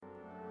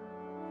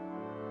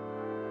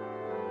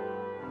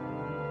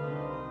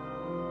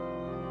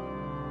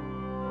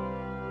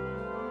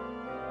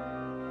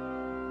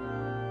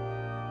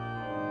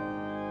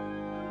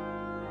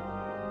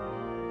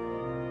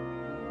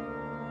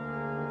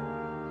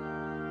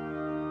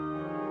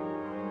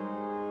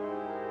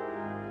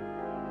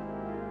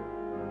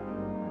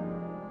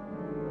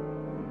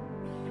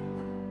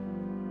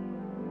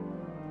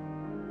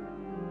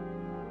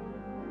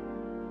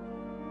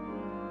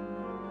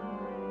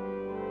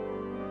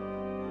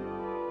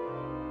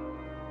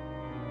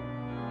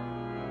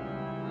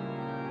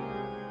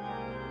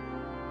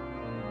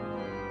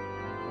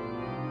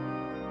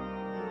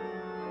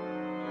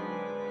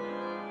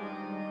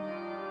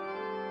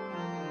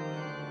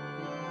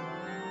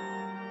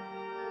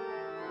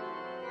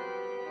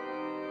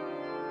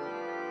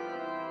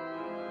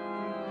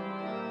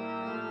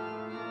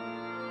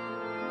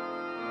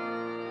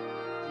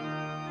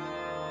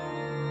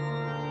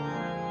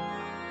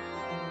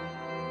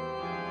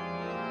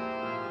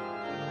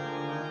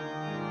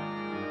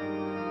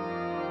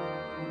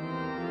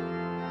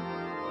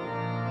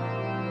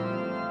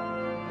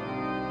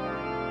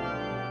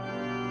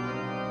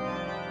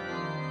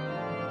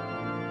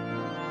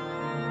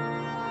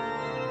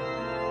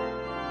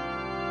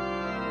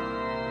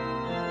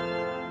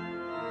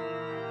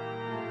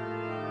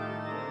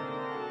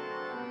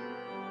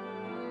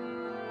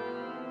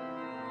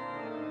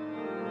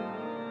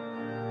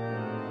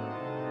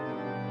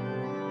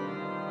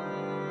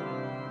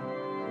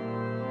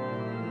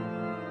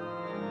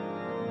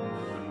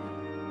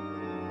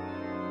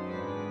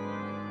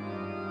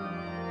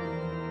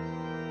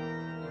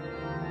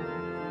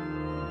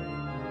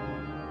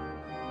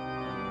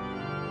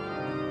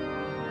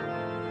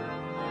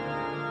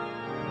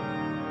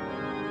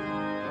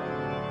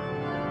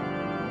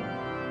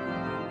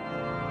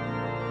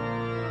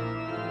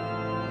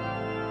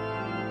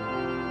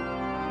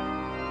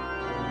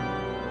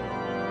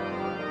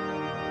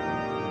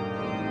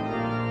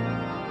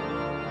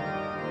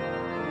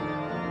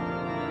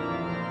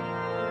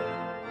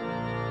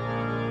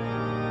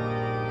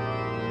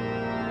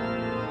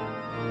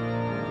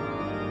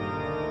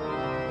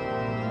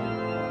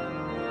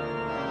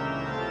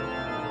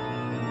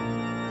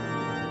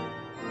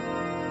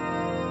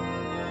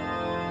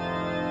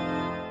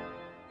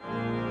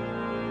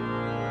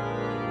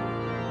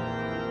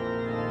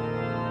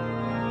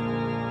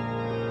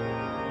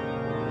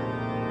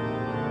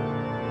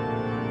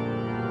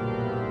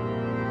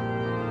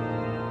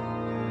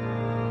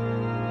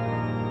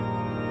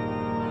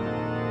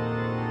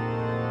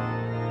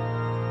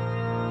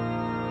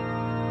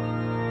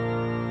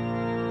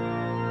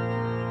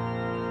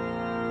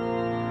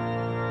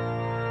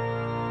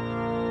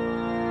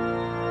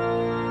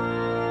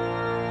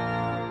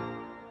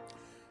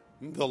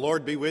The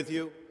Lord be with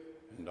you,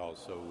 and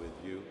also with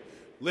you.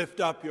 Lift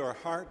up your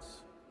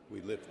hearts.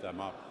 We lift them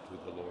up to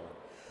the Lord.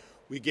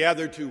 We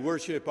gather to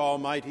worship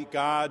Almighty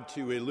God,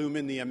 to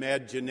illumine the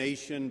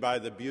imagination by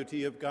the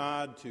beauty of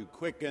God, to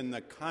quicken the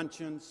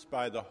conscience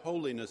by the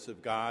holiness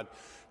of God,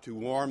 to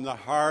warm the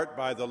heart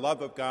by the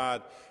love of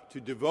God,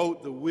 to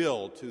devote the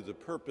will to the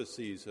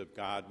purposes of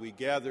God. We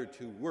gather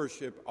to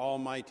worship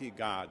Almighty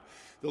God.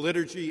 The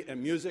liturgy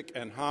and music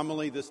and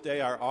homily this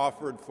day are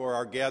offered for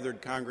our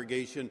gathered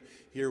congregation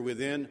here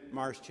within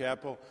Marsh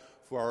Chapel,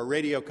 for our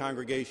radio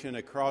congregation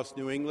across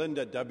New England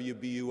at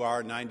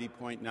WBUR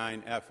 90.9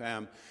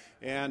 FM,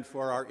 and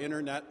for our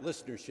internet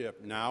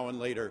listenership now and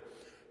later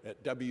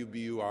at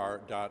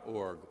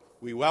WBUR.org.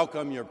 We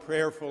welcome your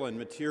prayerful and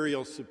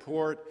material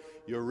support,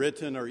 your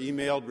written or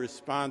emailed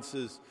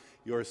responses,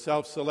 your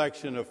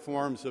self-selection of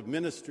forms of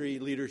ministry,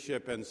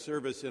 leadership, and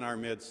service in our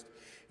midst.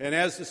 And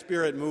as the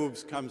Spirit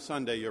moves, come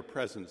Sunday, your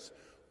presence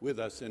with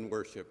us in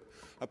worship.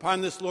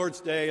 Upon this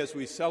Lord's Day, as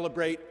we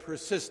celebrate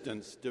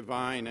persistence,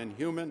 divine and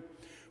human,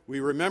 we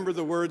remember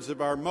the words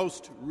of our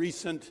most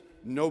recent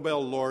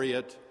Nobel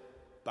laureate,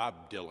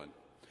 Bob Dylan.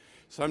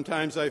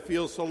 Sometimes I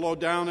feel so low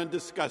down and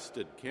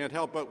disgusted, can't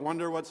help but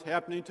wonder what's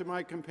happening to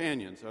my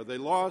companions. Are they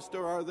lost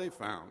or are they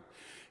found?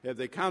 Have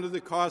they counted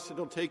the cost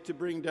it'll take to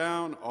bring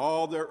down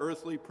all their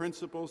earthly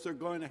principles they're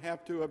going to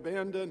have to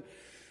abandon?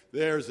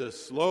 There's a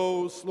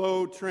slow,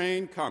 slow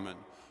train coming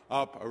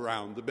up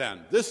around the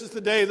bend. This is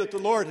the day that the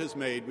Lord has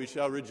made. We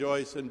shall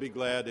rejoice and be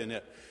glad in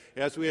it.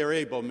 As we are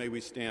able, may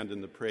we stand in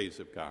the praise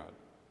of God.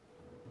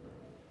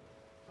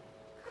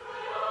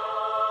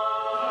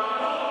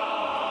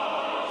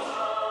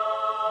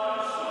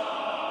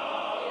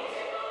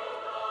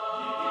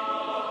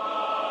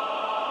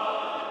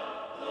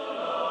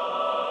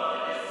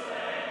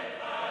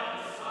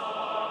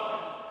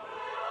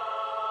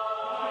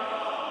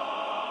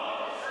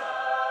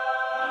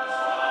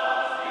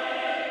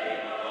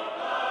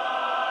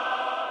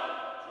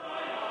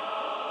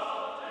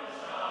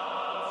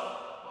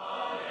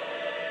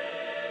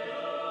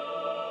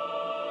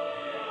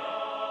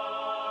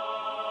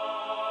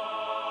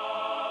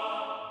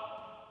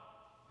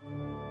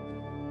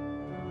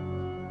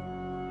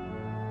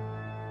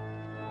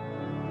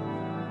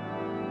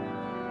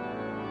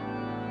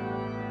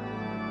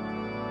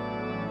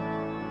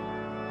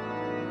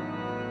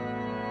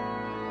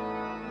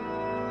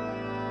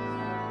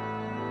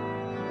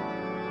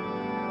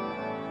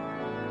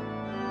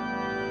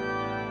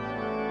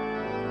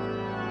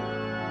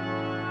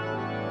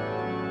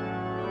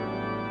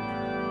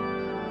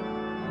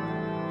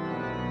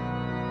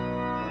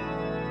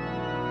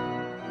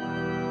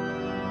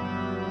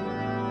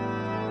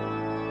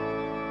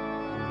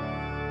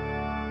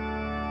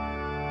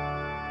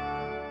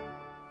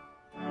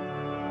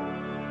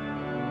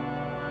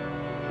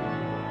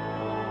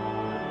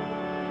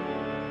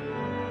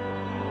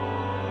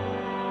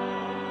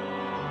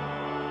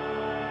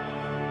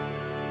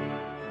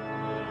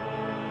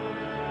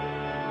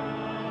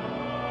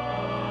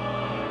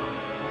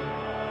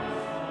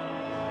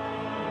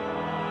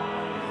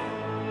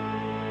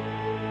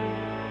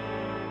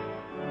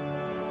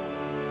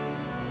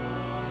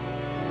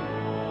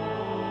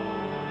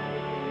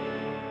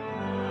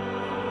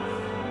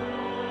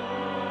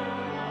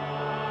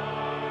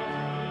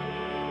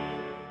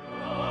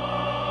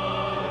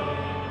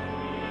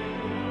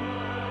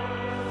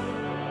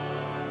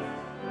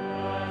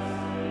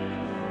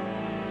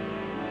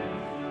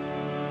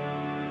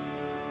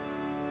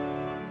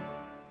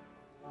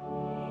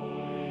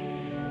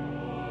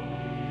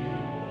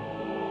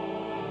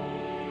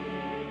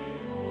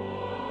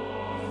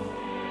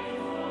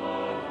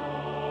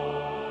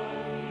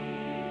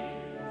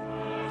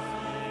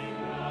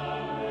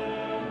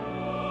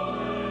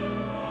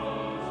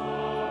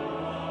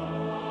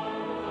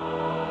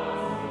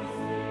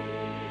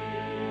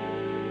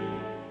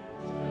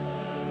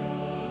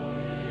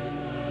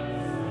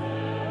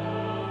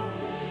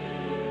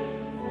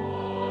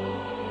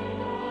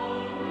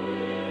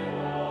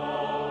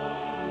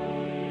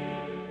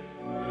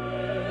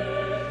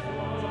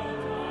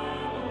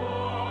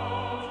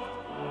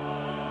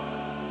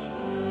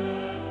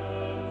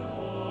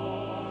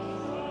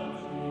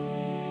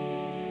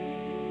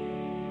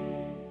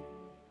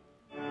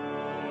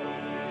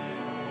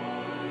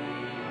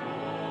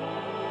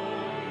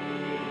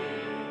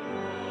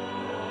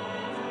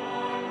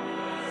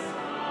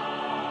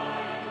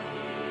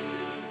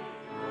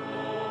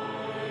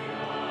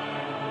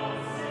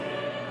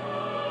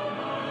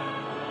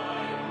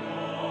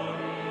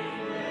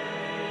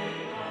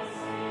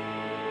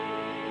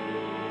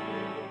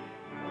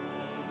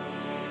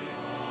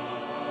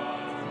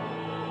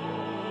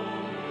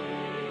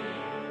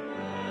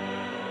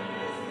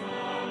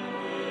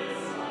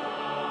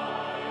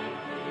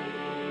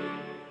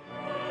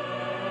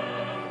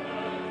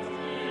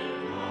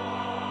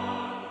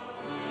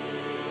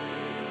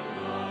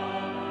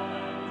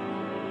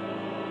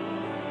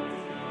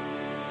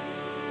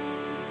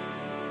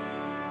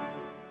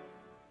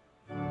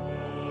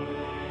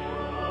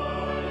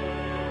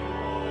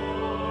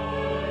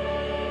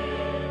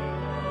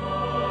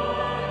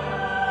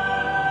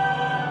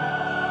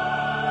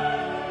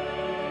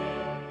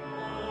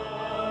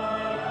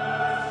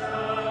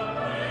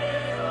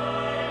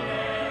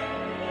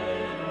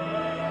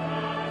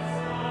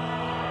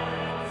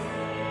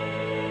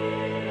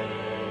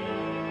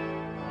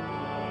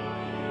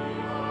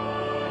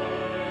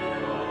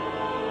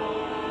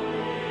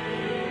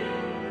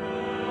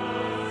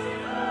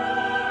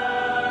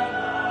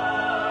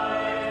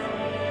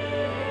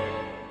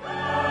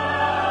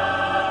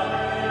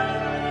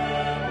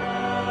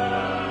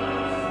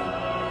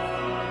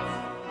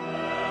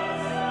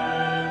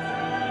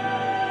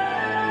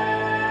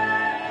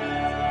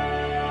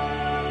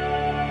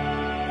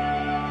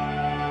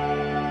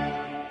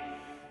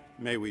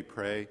 May we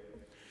pray.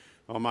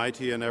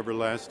 Almighty and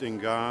everlasting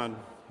God,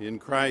 in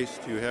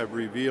Christ you have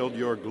revealed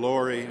your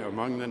glory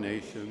among the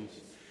nations.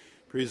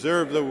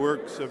 Preserve the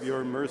works of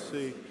your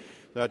mercy,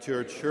 that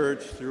your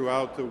church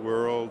throughout the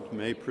world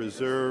may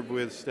preserve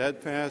with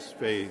steadfast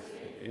faith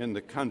in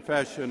the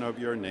confession of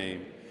your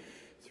name,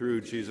 through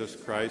Jesus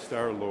Christ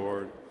our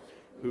Lord,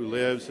 who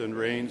lives and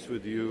reigns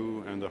with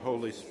you and the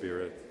Holy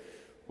Spirit,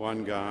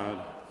 one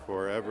God,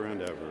 forever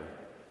and ever.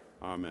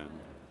 Amen.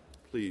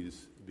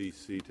 Please be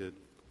seated.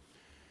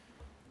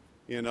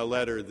 In a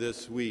letter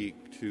this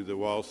week to the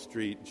Wall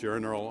Street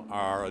Journal,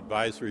 our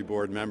advisory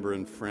board member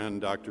and friend,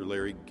 Dr.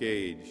 Larry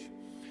Gage,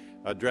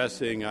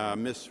 addressing a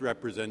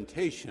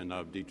misrepresentation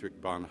of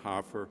Dietrich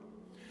Bonhoeffer,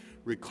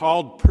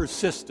 recalled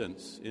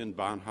persistence in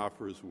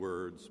Bonhoeffer's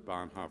words.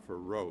 Bonhoeffer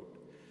wrote,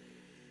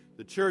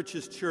 "The church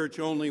is church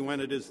only when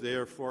it is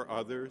there for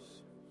others.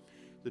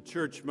 The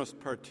church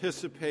must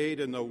participate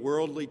in the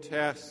worldly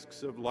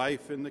tasks of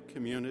life in the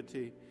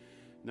community,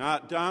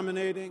 not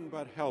dominating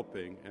but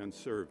helping and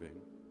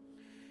serving.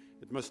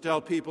 It must tell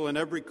people in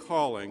every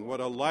calling what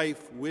a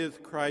life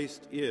with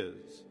Christ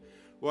is,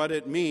 what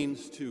it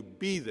means to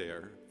be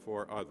there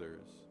for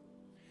others.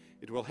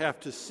 It will have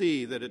to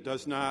see that it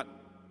does not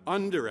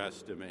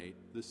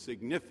underestimate the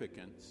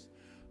significance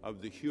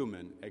of the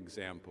human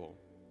example."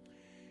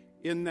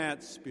 In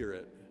that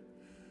spirit,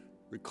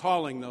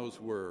 recalling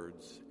those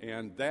words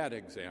and that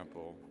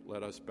example,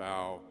 let us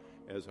bow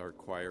as our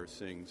choir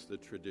sings the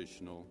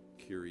traditional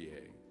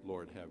Kyrie.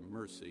 Lord, have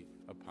mercy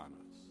upon us.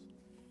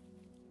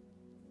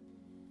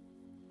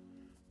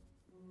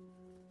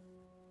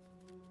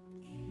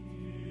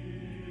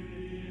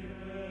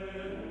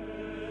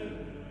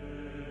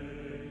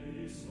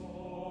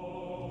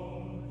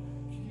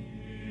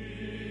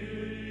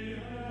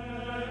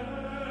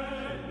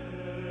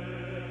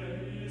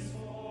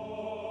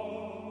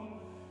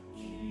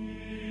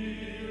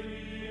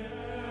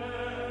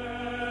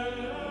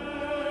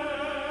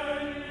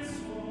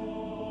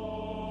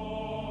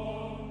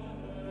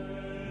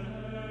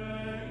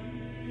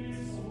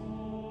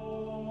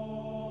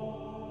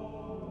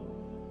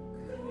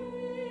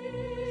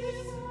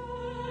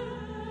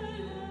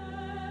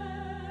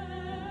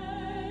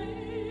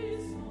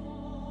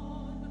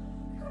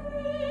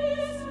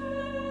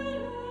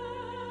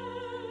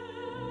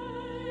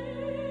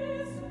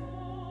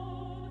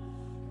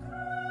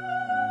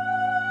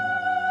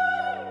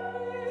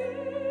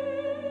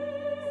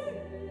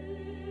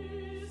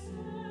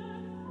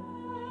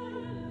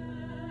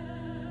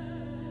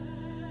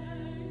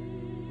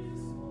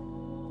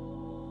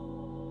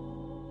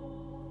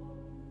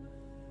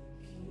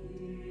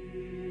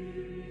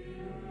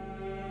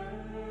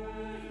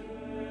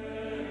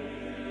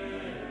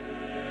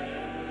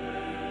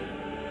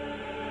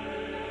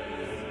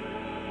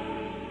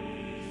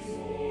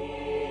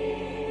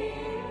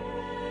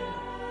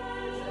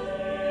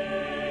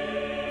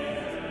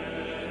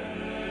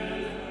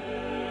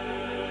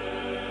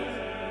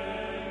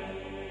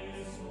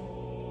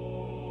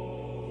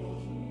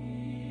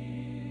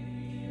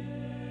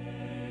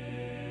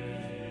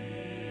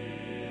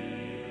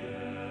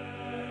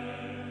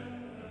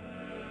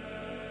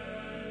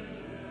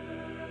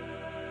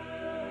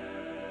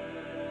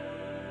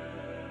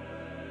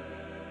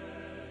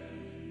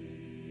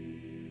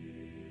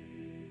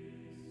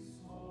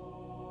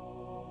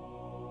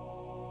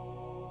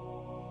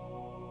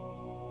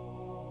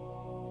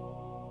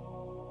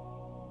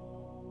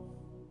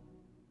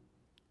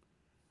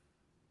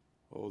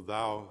 O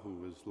thou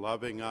who is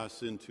loving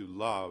us into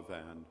love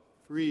and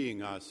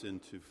freeing us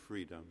into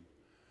freedom,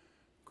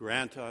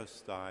 grant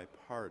us thy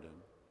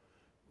pardon,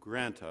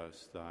 grant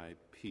us thy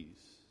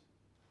peace.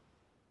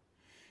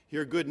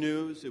 Hear good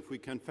news. If we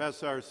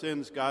confess our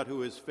sins, God,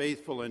 who is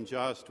faithful and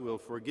just, will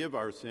forgive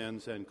our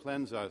sins and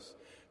cleanse us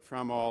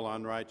from all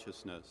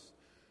unrighteousness.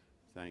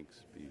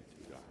 Thanks be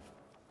to God.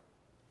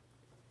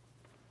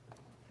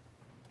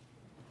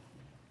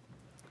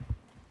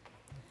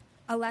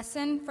 A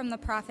lesson from the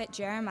prophet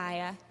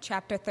Jeremiah,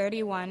 chapter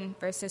 31,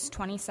 verses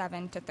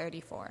 27 to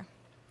 34.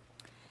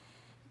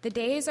 The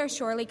days are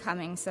surely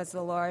coming, says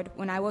the Lord,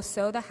 when I will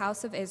sow the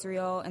house of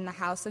Israel and the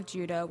house of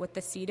Judah with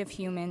the seed of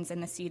humans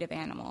and the seed of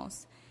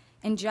animals.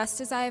 And just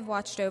as I have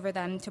watched over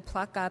them to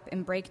pluck up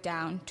and break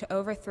down, to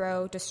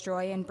overthrow,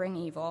 destroy, and bring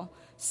evil,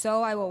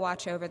 so I will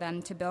watch over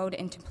them to build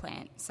and to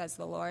plant, says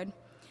the Lord.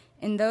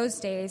 In those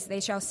days they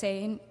shall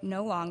say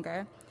no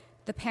longer,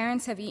 the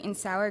parents have eaten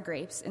sour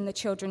grapes, and the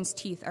children's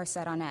teeth are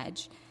set on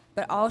edge.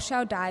 But all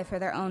shall die for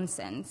their own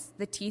sins.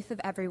 The teeth of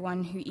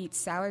everyone who eats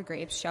sour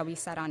grapes shall be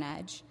set on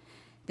edge.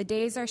 The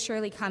days are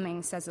surely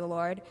coming, says the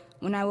Lord,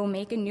 when I will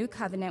make a new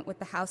covenant with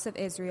the house of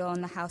Israel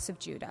and the house of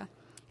Judah.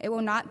 It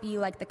will not be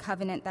like the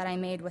covenant that I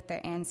made with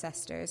their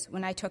ancestors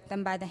when I took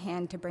them by the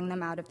hand to bring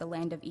them out of the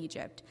land of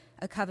Egypt,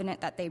 a covenant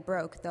that they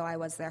broke, though I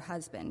was their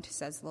husband,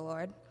 says the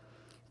Lord.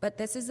 But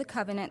this is the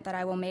covenant that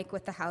I will make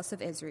with the house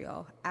of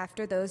Israel.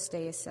 After those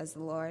days, says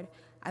the Lord,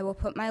 I will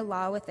put my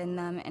law within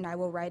them, and I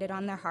will write it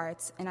on their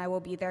hearts, and I will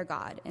be their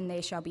God, and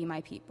they shall be my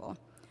people.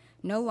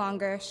 No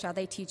longer shall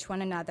they teach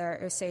one another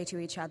or say to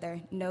each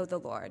other, 'Know the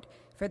Lord,'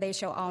 for they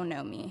shall all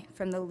know me,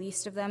 from the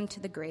least of them to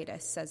the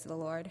greatest, says the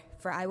Lord.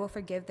 For I will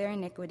forgive their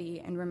iniquity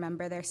and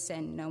remember their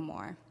sin no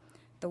more."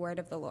 The word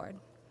of the Lord.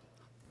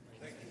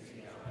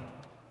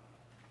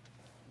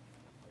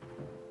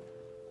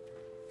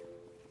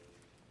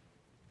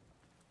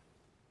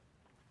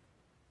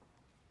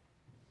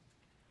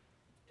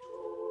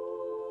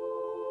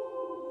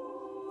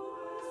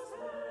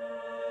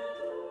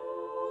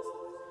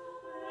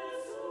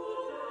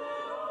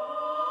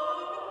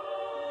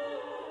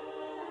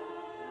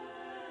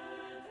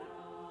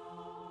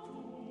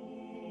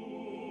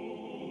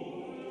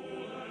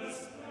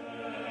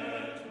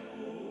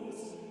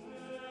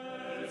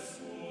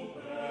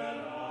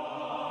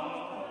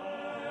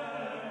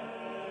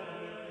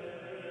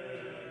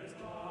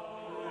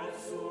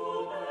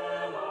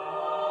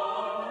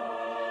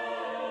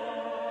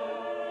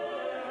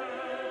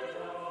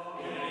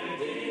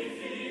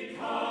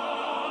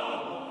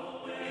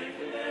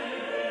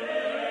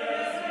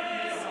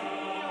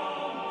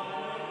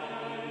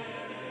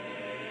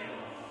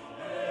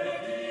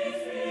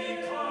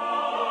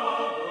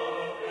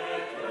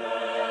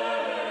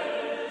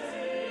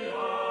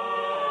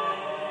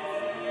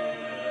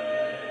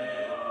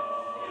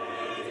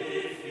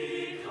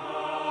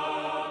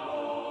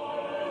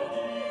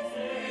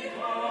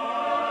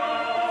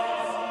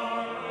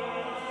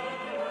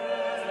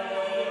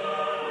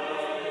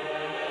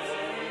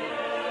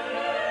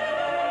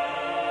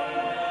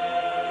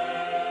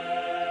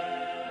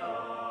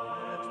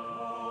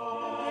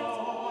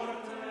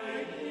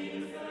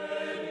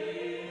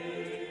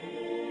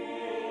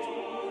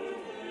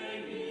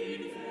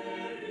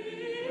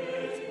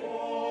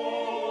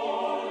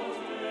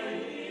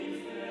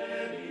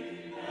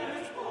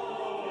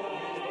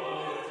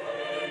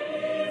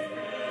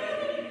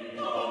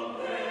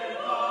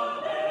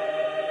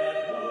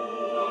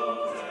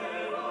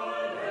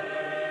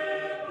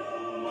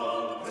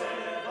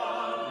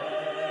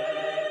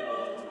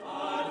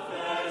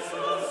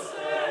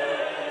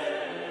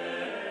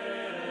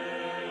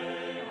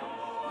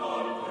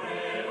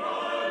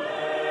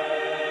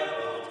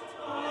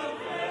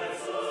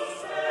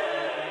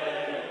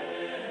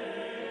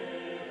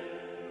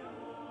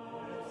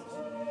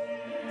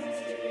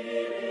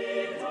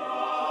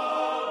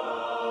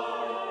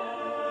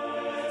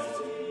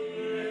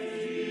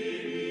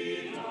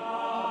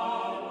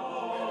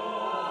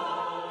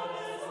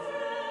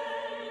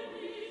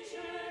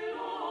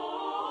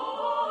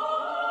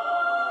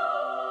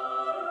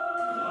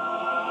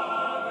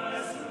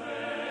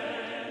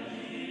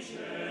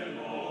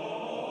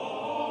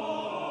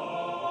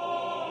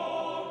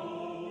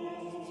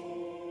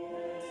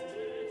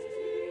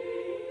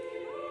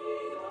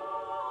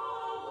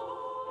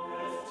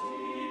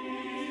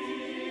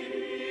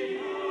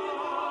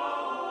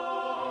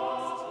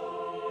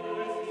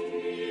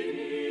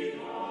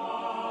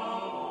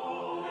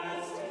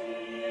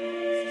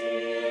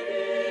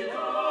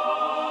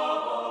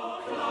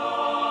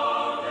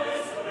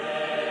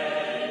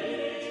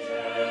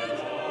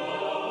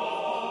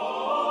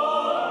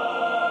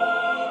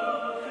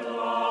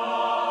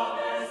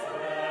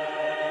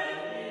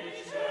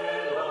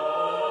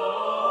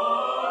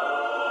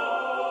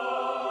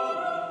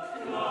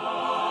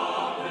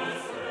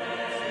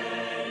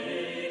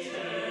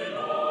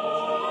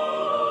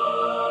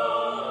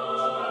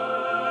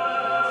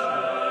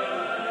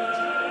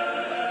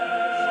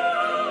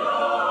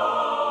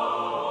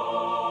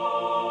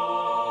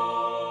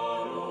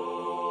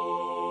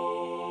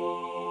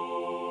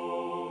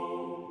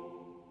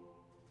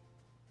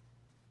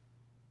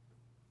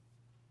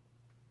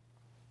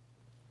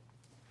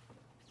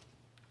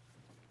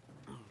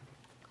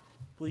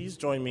 Please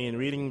join me in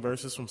reading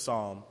verses from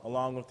Psalm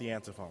along with the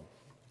antiphon.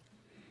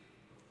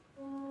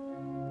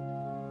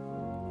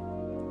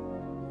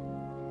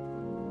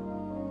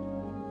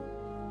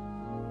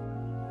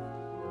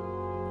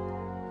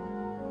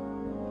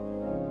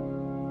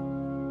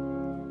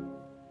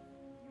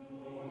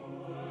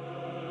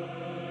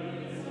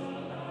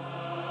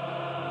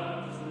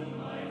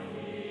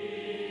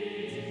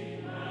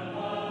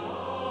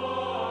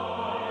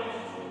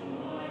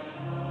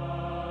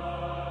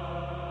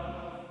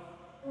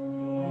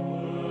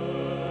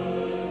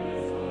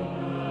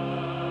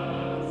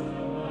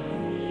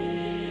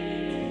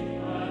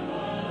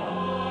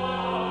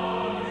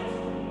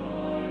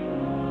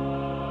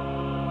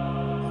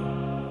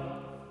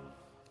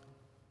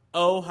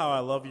 Oh, how I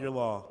love your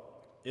law.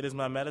 It is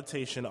my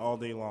meditation all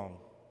day long.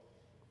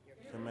 Your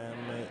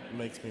commandment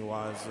makes me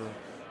wiser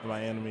than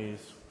my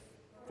enemies,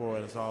 for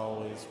it is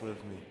always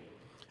with me.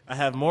 I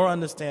have more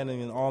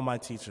understanding than all my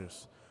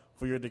teachers,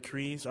 for your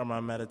decrees are my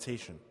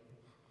meditation.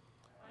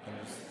 I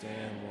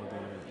understand more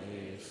than your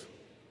ways,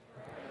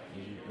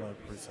 my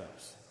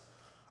precepts.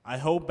 I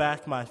hold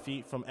back my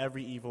feet from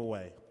every evil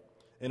way,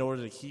 in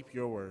order to keep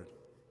your word.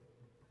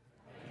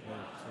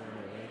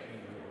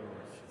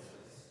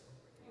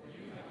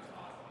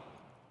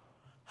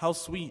 How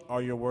sweet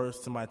are your words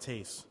to my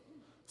taste,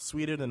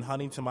 sweeter than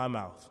honey to my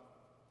mouth.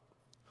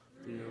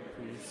 Through your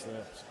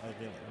precepts I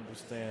get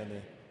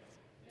understanding,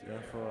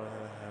 Therefore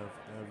I have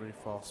every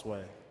false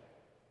way.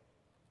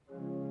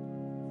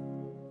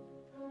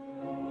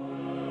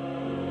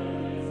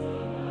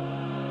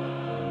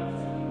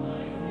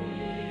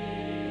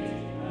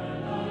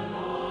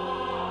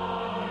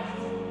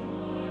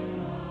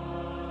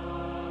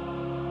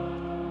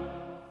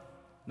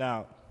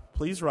 Now,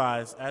 please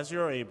rise as you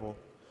are able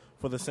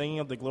for the singing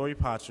of the Glory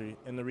Patri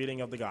and the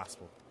reading of the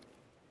Gospel.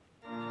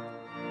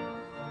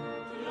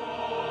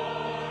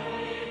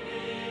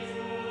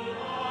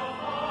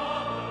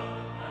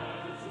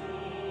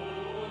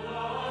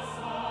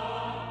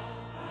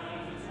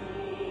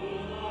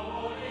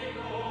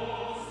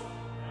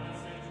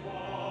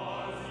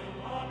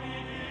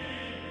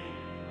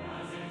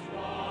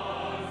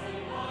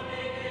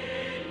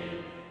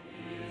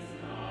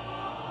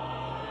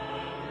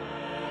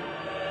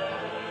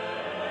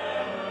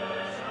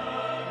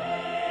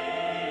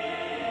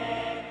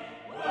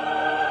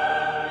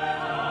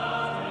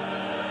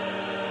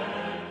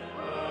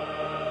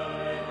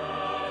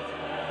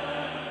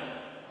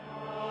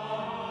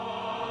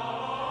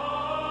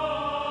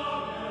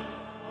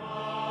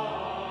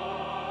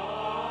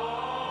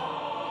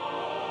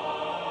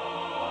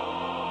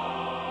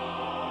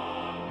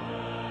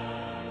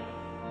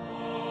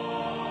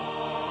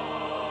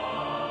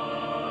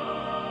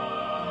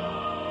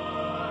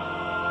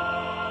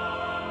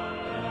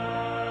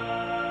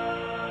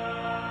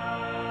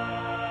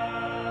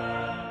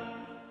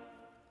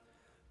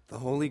 The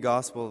Holy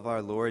Gospel of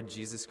our Lord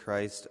Jesus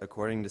Christ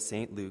according to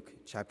St. Luke,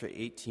 chapter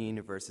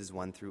 18, verses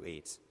 1 through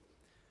 8.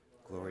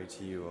 Glory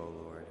to you,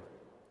 O Lord.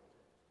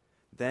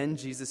 Then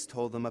Jesus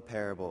told them a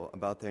parable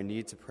about their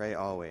need to pray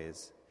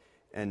always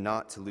and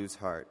not to lose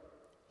heart.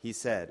 He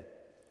said,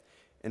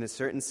 "In a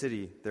certain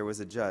city there was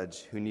a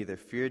judge who neither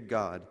feared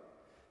God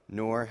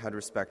nor had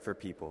respect for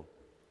people.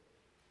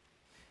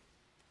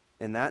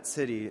 In that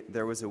city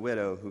there was a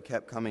widow who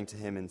kept coming to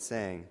him and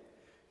saying,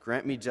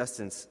 'Grant me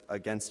justice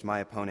against my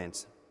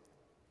opponent.'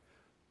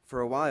 For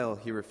a while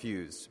he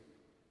refused,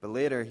 but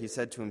later he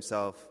said to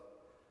himself,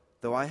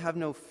 'Though I have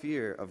no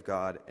fear of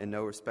God and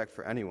no respect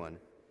for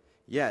anyone,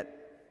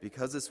 yet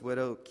because this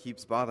widow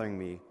keeps bothering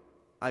me,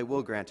 I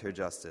will grant her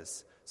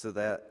justice, so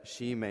that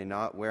she may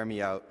not wear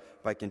me out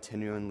by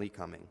continually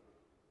coming.'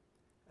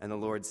 And the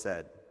Lord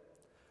said,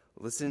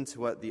 'Listen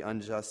to what the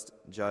unjust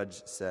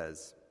judge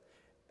says.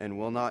 And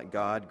will not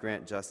God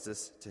grant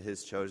justice to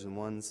his chosen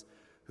ones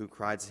who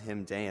cry to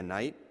him day and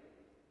night?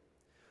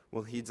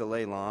 Will he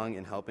delay long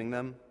in helping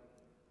them?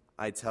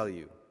 I tell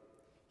you,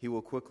 he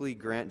will quickly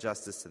grant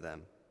justice to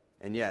them.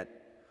 And yet,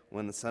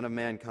 when the Son of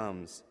Man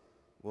comes,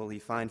 will he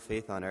find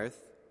faith on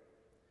earth?'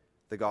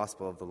 The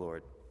Gospel of the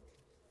Lord.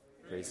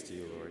 Praise to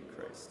you, Lord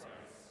Christ."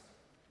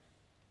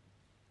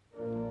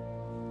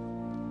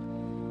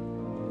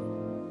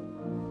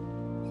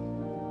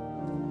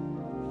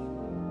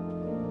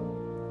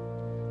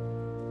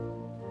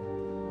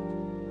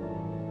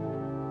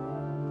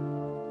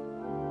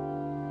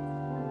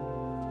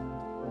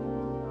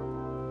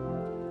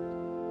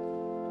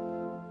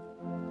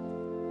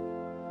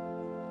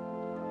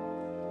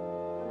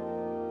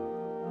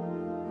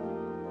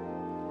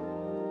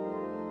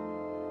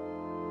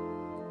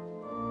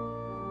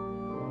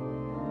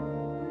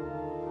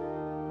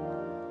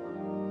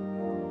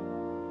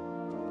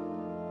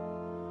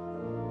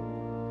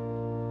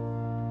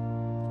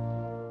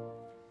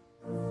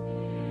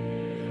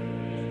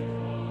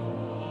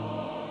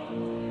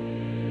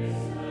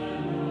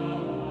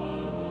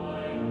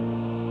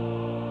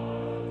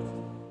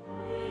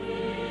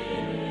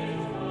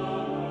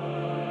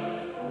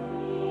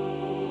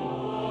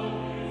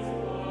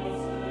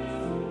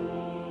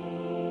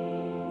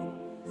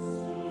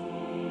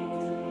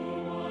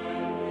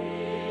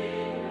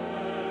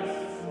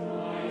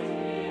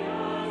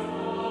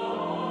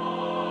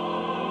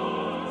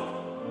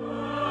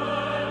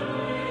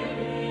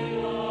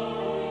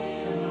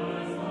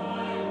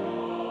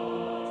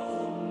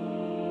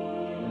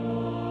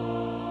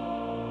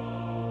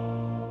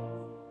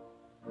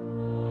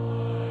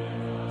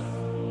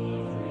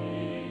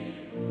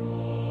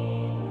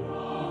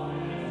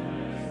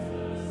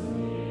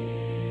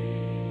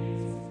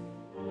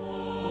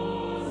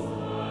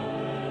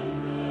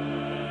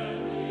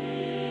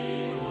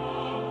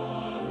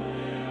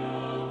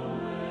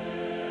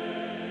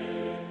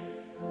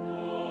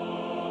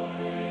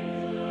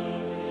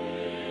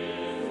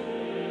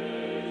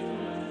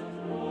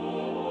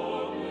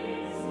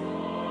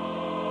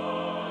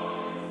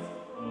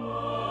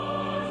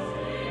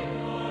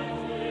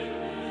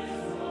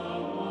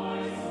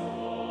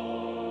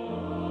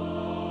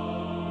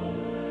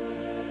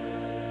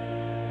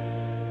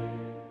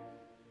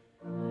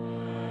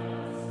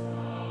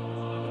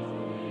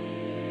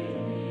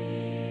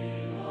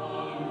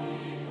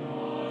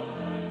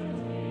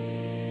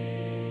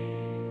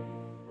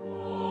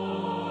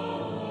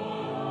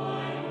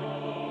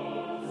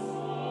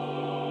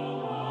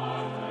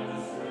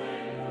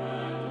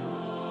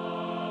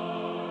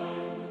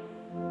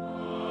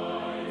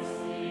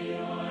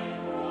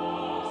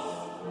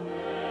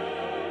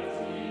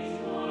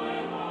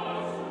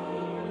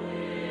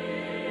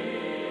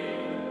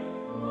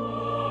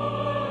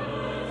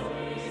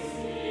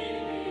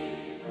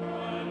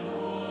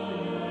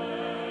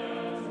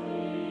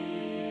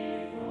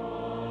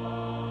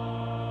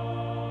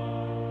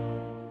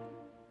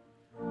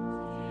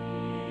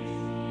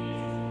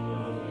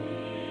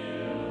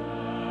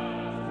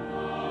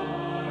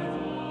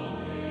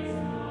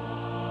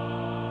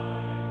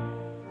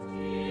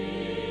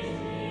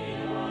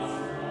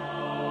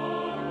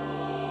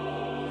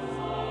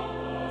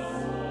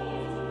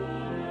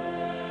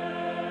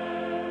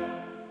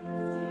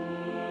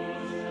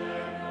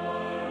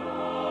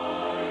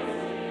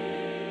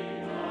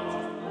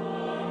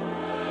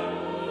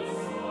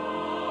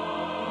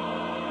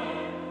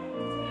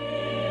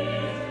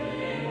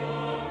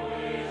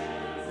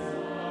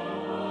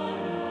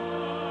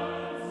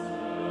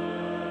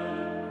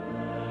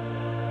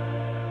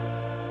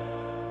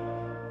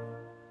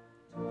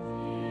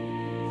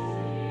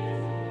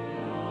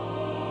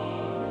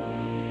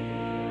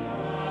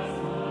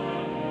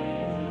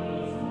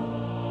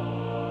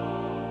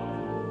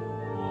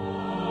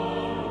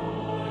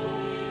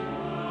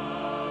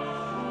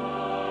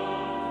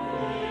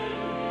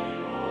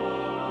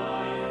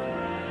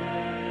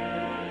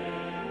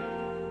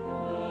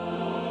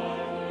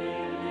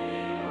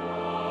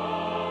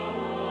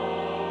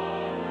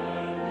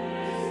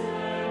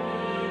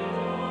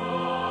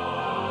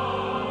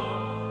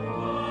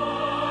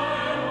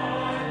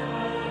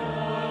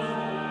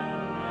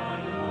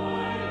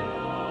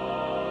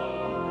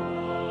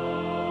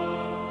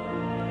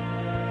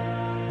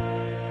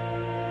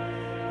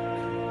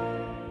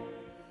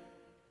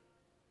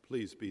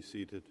 Please be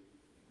seated.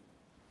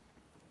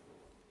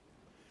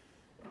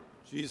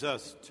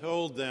 Jesus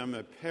told them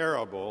a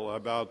parable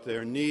about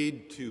their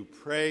need to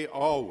pray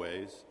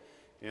always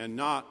and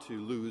not to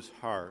lose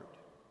heart.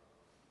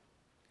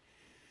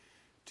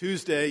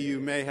 Tuesday, you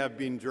may have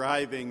been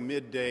driving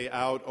midday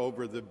out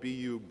over the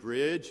BU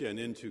Bridge and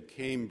into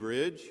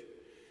Cambridge.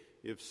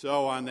 If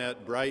so, on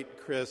that bright,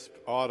 crisp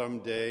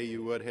autumn day,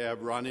 you would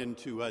have run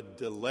into a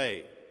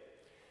delay.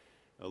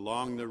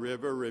 Along the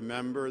river,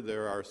 remember,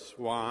 there are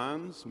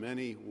swans,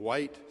 many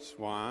white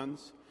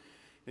swans,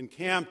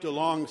 encamped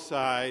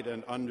alongside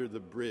and under the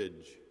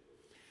bridge.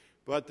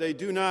 But they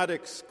do not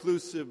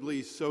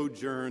exclusively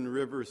sojourn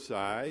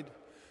riverside.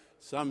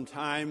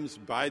 Sometimes,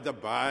 by the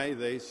by,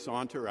 they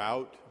saunter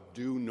out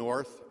due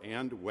north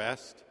and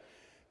west,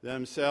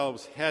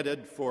 themselves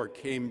headed for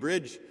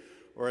Cambridge,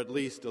 or at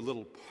least a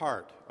little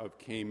part of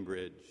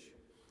Cambridge.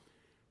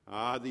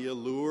 Ah, the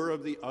allure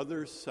of the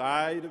other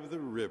side of the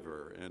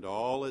river and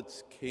all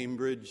its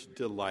Cambridge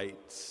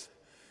delights.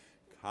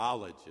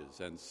 Colleges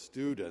and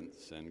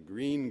students and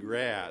green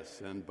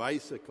grass and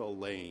bicycle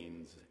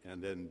lanes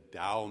and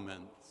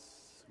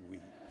endowments.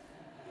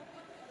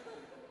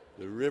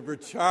 The River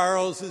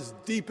Charles is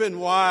deep and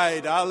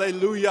wide.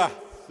 Alleluia.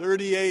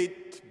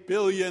 38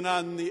 billion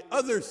on the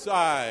other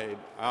side.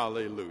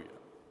 Alleluia.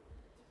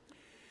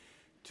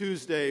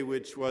 Tuesday,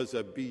 which was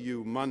a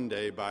BU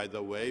Monday, by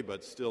the way,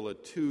 but still a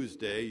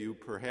Tuesday, you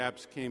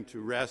perhaps came to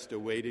rest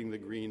awaiting the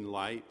green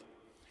light.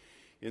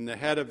 In the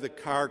head of the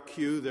car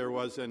queue, there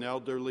was an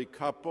elderly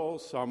couple,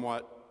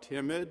 somewhat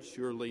timid,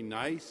 surely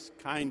nice,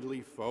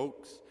 kindly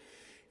folks,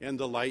 and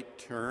the light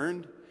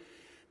turned.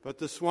 But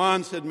the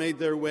swans had made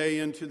their way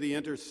into the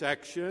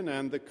intersection,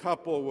 and the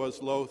couple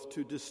was loath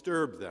to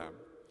disturb them.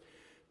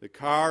 The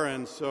car,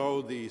 and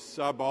so the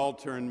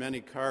subaltern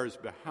many cars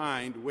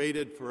behind,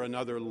 waited for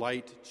another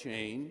light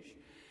change.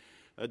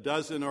 A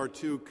dozen or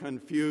two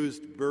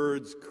confused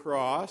birds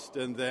crossed,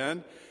 and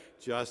then,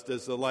 just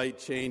as the light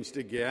changed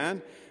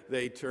again,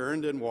 they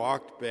turned and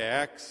walked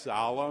back,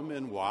 solemn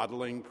and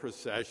waddling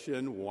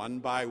procession, one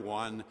by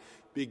one,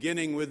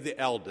 beginning with the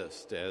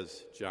eldest,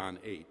 as John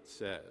 8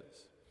 says.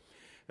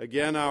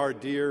 Again, our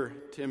dear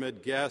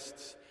timid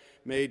guests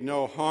made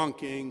no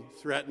honking,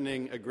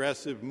 threatening,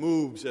 aggressive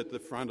moves at the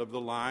front of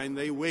the line.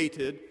 They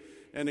waited,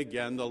 and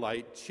again the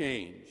light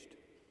changed.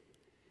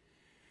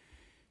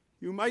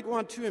 You might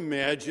want to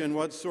imagine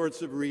what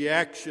sorts of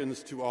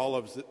reactions to all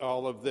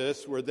of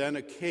this were then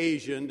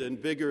occasioned and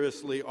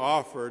vigorously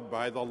offered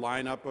by the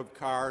lineup of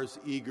cars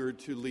eager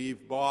to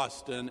leave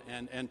Boston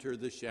and enter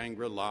the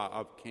Shangri-La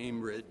of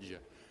Cambridge.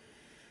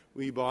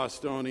 We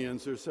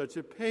Bostonians are such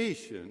a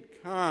patient,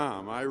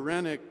 calm,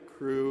 ironic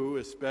crew,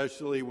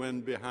 especially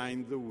when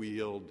behind the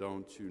wheel,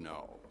 don't you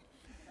know?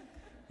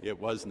 It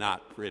was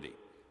not pretty.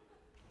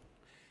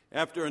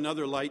 After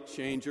another light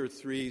change or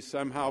three,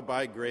 somehow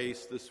by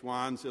grace, the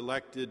swans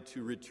elected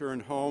to return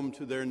home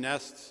to their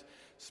nests,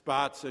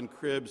 spots, and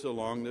cribs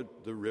along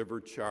the River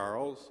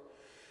Charles.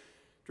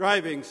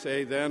 Driving,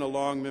 say then,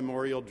 along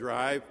Memorial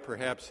Drive,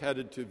 perhaps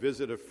headed to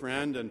visit a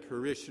friend and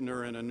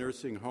parishioner in a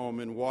nursing home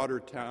in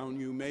Watertown,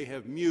 you may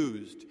have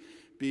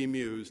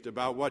bemused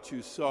about what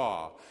you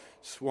saw: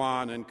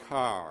 swan and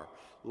car,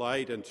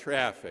 light and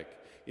traffic,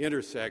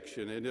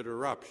 intersection and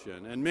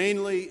interruption, and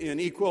mainly in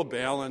equal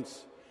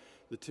balance,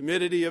 the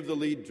timidity of the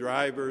lead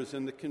drivers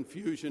and the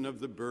confusion of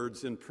the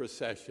birds in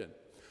procession.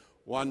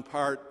 One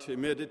part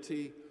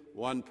timidity,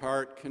 one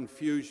part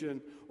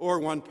confusion, or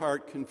one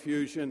part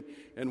confusion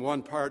and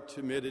one part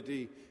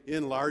timidity,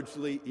 in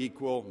largely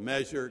equal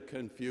measure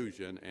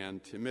confusion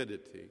and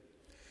timidity.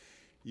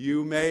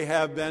 You may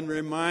have been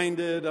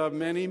reminded of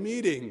many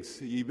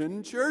meetings,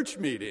 even church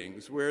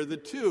meetings, where the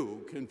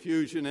two,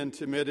 confusion and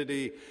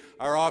timidity,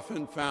 are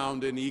often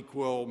found in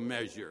equal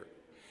measure.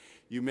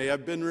 You may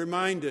have been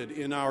reminded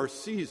in our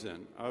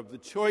season of the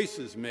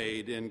choices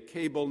made in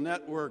cable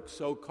network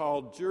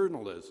so-called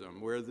journalism,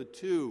 where the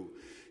two,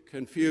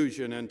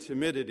 confusion and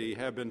timidity,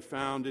 have been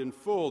found in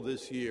full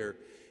this year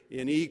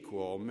in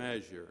equal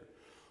measure.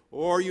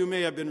 Or you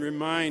may have been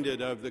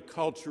reminded of the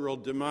cultural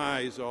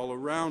demise all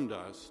around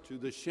us, to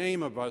the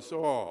shame of us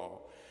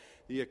all,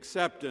 the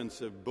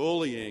acceptance of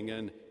bullying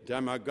and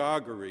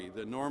demagoguery,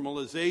 the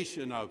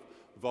normalization of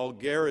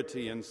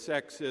vulgarity and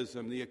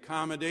sexism, the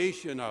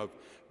accommodation of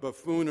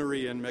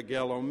buffoonery and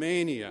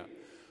megalomania,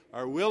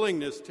 our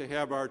willingness to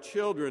have our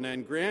children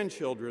and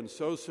grandchildren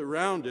so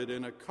surrounded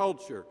in a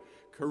culture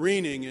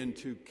careening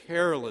into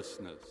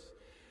carelessness.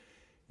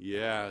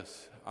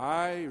 Yes,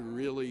 I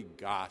really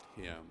got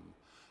him.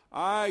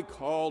 I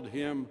called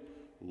him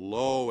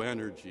low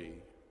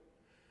energy.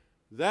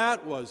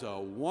 That was a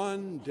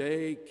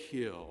one-day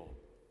kill.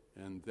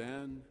 And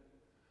then,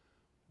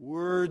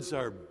 words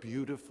are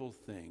beautiful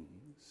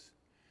things.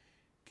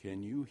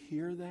 Can you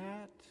hear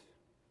that?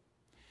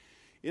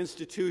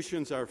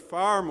 Institutions are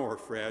far more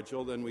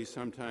fragile than we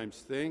sometimes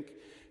think,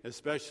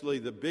 especially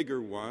the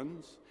bigger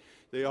ones.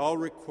 They all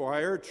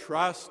require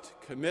trust,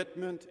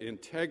 commitment,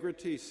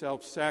 integrity,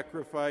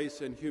 self-sacrifice,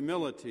 and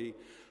humility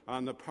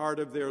on the part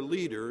of their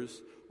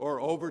leaders,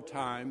 or over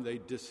time they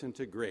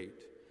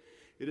disintegrate.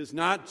 It is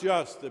not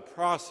just the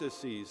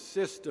processes,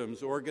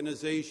 systems,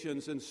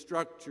 organizations, and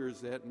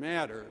structures that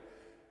matter.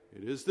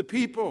 It is the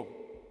people.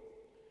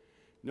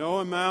 No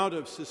amount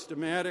of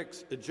systematic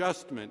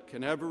adjustment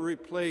can ever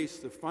replace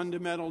the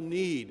fundamental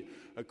need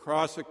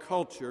across a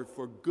culture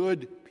for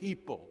good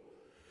people.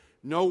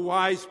 No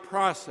wise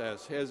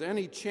process has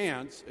any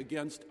chance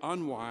against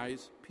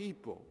unwise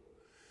people.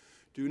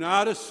 Do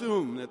not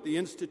assume that the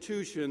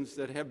institutions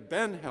that have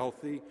been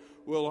healthy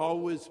will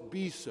always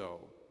be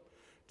so.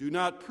 Do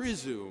not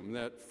presume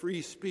that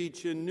free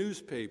speech in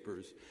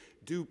newspapers,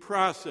 due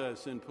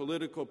process in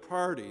political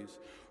parties,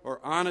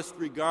 or honest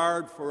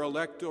regard for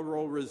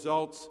electoral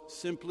results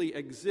simply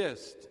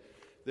exist.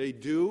 They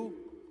do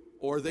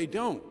or they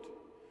don't.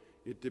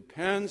 It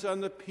depends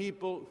on the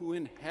people who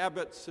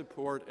inhabit,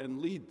 support, and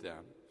lead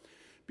them.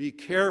 Be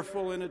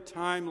careful in a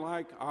time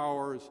like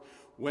ours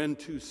when,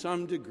 to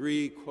some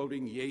degree,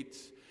 quoting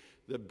Yeats,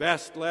 the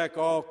best lack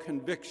all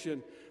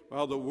conviction,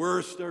 while the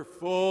worst are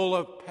full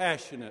of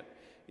passionate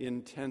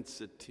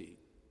intensity.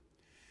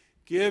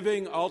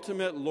 Giving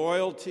ultimate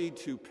loyalty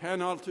to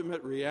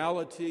penultimate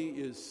reality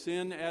is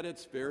sin at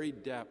its very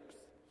depth.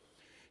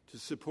 To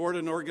support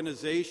an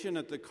organization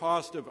at the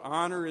cost of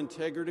honor,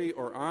 integrity,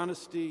 or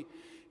honesty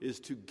is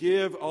to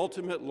give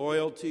ultimate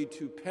loyalty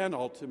to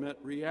penultimate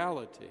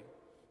reality.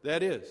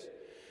 That is,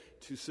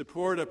 to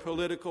support a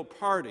political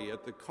party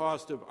at the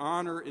cost of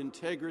honor,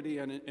 integrity,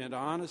 and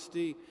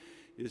honesty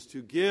is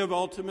to give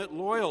ultimate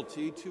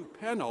loyalty to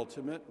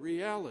penultimate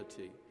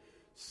reality.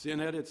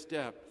 Sin at its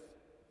depth.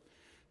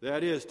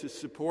 That is, to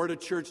support a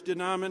church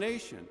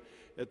denomination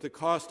at the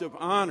cost of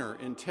honor,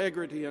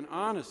 integrity, and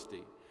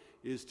honesty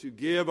is to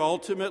give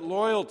ultimate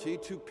loyalty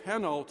to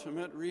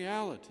penultimate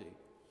reality.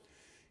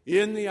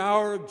 In the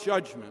hour of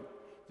judgment,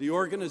 the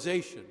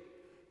organization,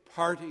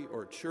 party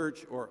or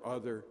church or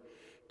other,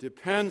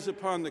 depends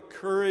upon the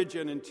courage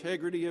and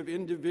integrity of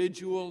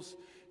individuals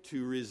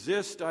to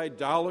resist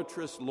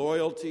idolatrous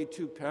loyalty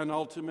to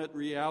penultimate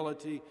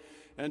reality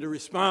and to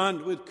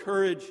respond with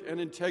courage and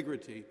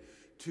integrity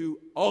to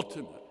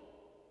ultimate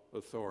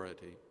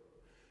authority.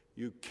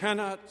 You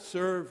cannot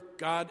serve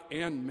God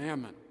and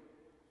mammon.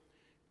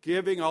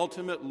 Giving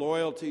ultimate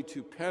loyalty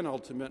to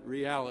penultimate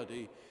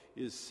reality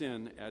is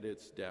sin at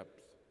its depth.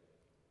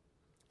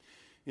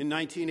 In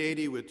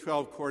 1980, with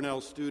 12 Cornell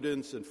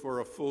students and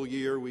for a full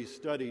year, we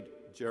studied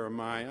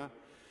Jeremiah.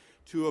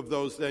 2 of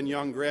those then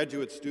young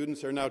graduate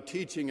students are now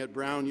teaching at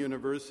Brown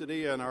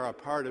University and are a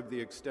part of the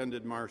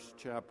extended Marsh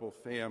Chapel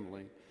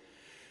family.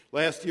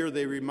 Last year,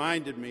 they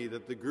reminded me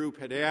that the group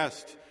had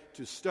asked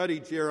to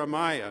study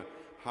Jeremiah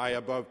high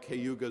above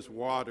Cayuga's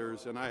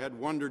waters, and I had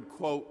wondered,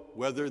 quote,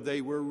 whether they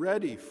were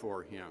ready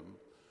for him.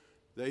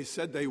 They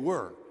said they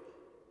were,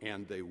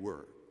 and they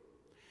were.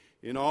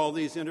 In all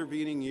these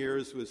intervening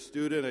years with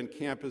student and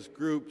campus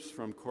groups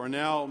from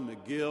Cornell,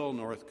 McGill,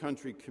 North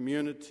Country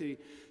Community,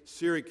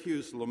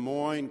 Syracuse,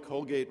 Lemoyne,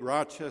 Colgate,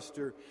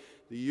 Rochester,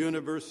 the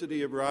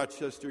University of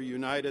Rochester,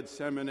 United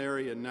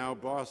Seminary, and now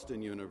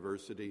Boston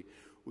University,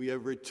 we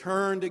have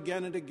returned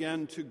again and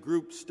again to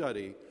group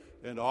study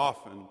and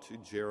often to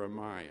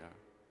Jeremiah.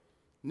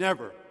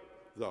 Never,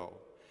 though,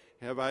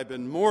 have I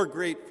been more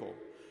grateful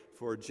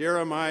for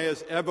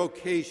Jeremiah's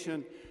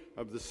evocation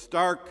of the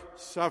stark,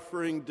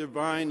 suffering,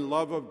 divine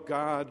love of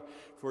God,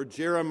 for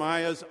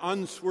Jeremiah's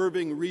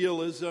unswerving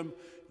realism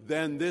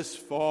than this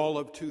fall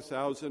of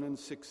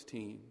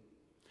 2016.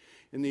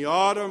 In the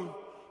autumn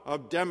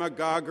of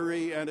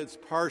demagoguery and its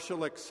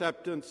partial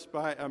acceptance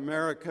by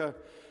America,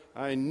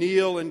 I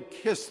kneel and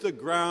kiss the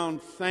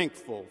ground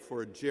thankful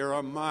for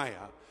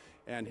Jeremiah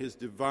and his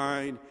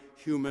divine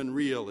human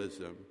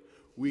realism.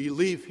 We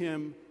leave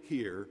him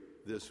here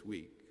this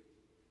week.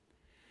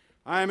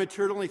 I am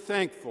eternally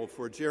thankful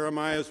for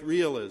Jeremiah's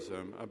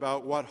realism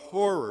about what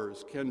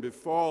horrors can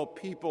befall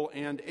people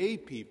and a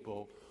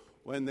people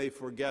when they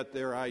forget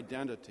their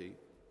identity.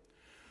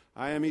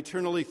 I am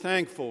eternally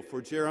thankful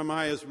for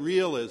Jeremiah's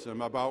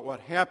realism about what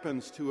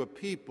happens to a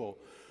people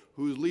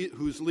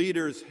whose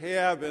leaders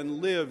have and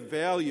live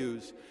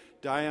values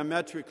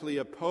diametrically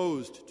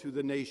opposed to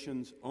the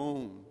nation's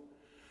own.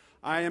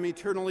 I am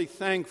eternally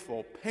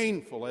thankful,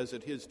 painful as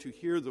it is to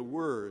hear the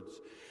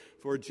words,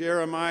 for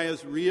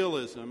Jeremiah's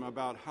realism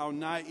about how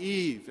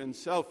naive and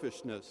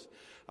selfishness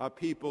a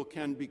people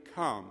can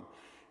become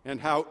and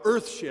how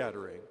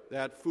earth-shattering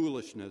that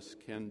foolishness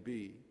can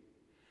be.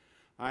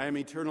 I am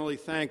eternally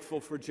thankful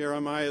for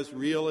Jeremiah's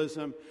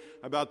realism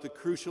about the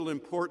crucial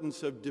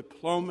importance of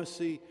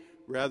diplomacy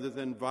rather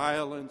than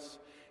violence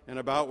and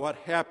about what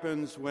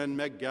happens when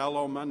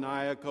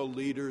megalomaniacal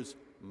leaders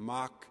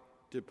mock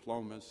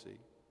diplomacy.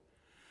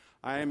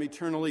 I am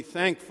eternally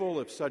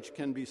thankful, if such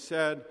can be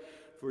said,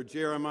 for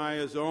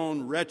Jeremiah's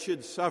own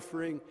wretched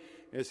suffering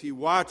as he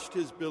watched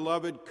his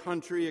beloved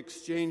country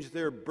exchange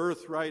their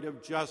birthright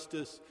of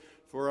justice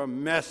for a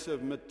mess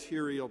of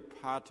material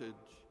pottage.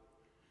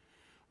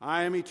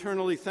 I am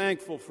eternally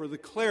thankful for the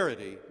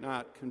clarity,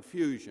 not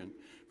confusion,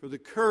 for the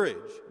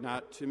courage,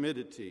 not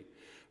timidity,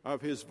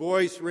 of his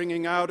voice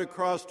ringing out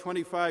across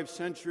 25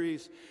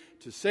 centuries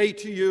to say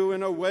to you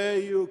in a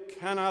way you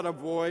cannot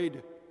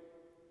avoid,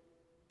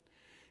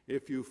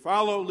 If you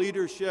follow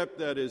leadership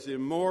that is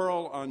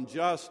immoral,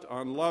 unjust,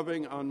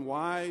 unloving,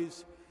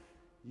 unwise,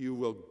 you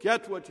will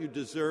get what you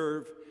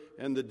deserve,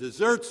 and the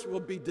desserts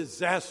will be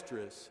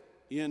disastrous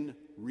in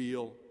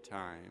real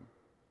time.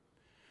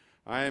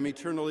 I am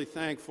eternally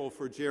thankful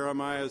for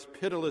Jeremiah's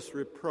pitiless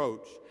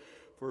reproach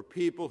for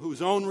people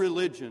whose own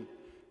religion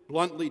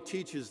bluntly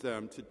teaches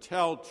them to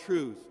tell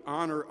truth,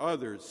 honor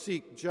others,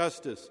 seek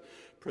justice,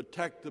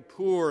 protect the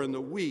poor and the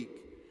weak,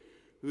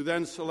 who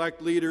then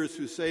select leaders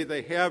who say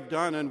they have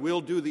done and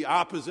will do the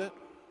opposite,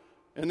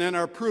 and then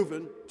are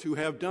proven to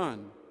have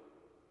done.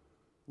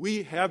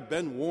 We have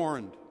been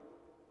warned.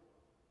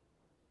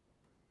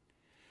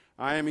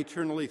 I am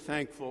eternally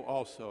thankful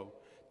also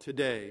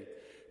today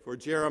for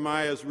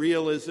Jeremiah's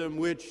realism,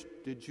 which,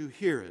 did you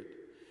hear it,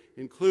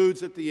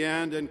 includes at the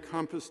end,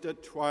 encompassed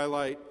at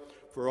twilight,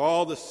 for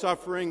all the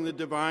suffering the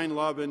divine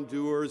love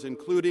endures,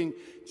 including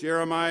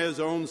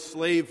Jeremiah's own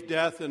slave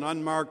death and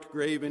unmarked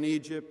grave in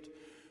Egypt,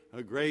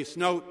 a grace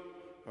note,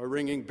 a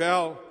ringing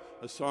bell,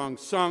 a song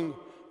sung,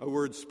 a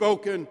word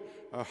spoken,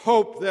 a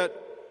hope that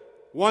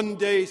one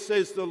day,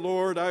 says the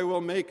Lord, I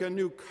will make a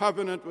new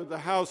covenant with the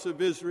house of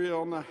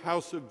Israel and the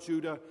house of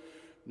Judah.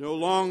 No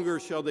longer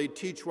shall they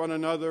teach one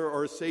another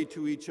or say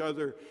to each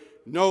other,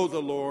 know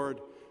the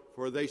Lord,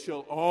 for they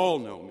shall all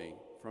know me,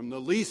 from the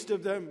least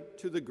of them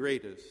to the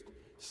greatest,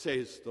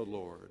 says the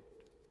Lord.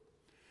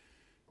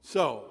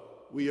 So,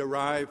 we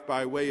arrive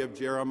by way of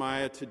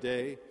Jeremiah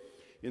today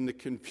in the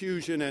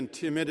confusion and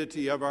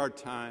timidity of our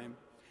time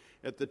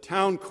at the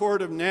town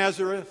court of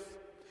Nazareth,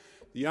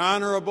 the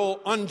honorable,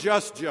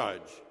 unjust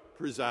judge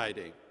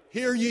presiding.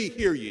 Hear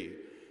ye,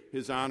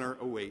 his honor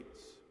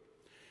awaits.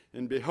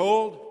 And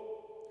behold,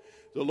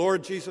 the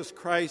Lord Jesus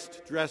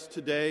Christ dressed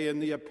today in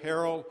the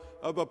apparel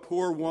of a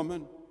poor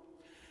woman.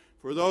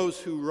 For those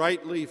who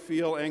rightly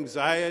feel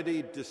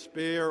anxiety,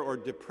 despair, or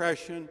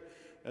depression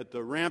at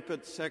the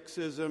rampant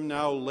sexism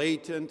now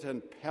latent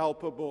and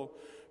palpable,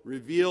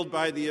 revealed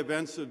by the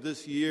events of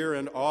this year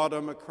and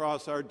autumn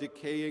across our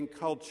decaying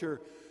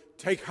culture,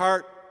 take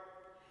heart.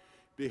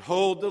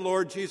 Behold the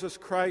Lord Jesus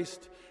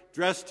Christ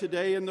dressed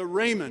today in the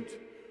raiment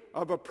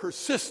of a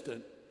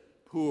persistent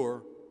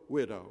poor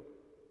widow.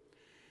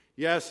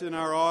 Yes, in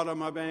our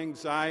autumn of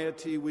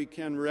anxiety, we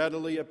can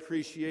readily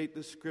appreciate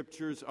the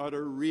Scripture's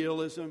utter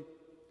realism.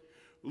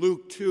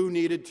 Luke, too,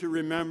 needed to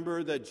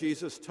remember that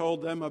Jesus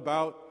told them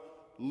about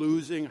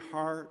losing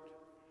heart.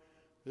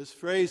 This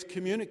phrase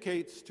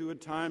communicates to a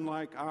time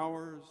like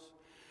ours,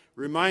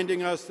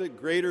 reminding us that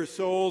greater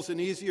souls in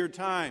easier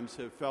times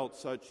have felt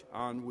such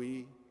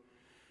ennui.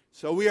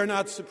 So we are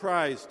not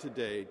surprised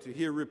today to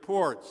hear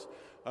reports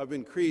of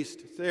increased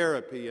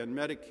therapy and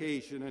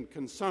medication and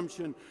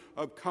consumption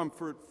of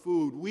comfort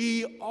food.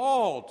 We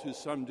all, to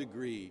some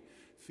degree,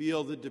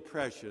 feel the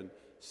depression,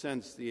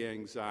 sense the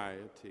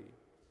anxiety.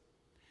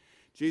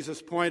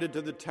 Jesus pointed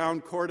to the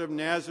town court of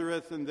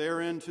Nazareth and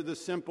therein to the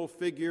simple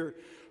figure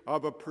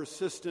of a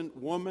persistent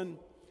woman.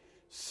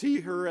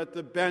 See her at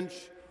the bench,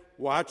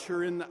 watch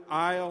her in the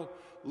aisle,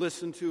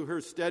 listen to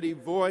her steady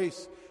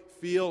voice,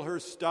 feel her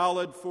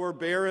stolid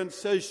forbearance.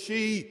 Says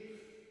she,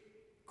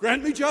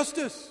 grant me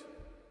justice.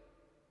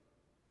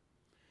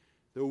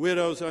 The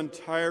widow's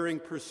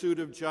untiring pursuit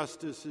of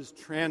justice is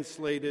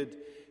translated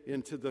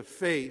into the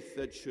faith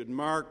that should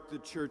mark the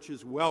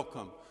church's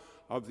welcome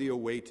of the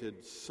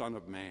awaited Son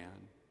of Man.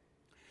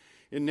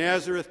 In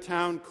Nazareth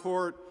town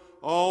court,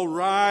 all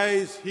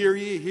rise, hear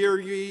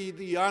ye,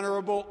 the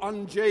Honorable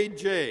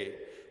J.J.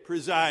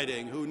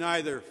 presiding, who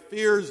neither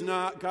fears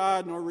not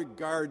God nor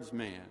regards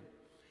man.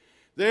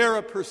 There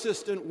a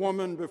persistent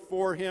woman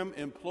before him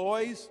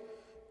employs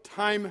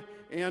time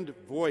and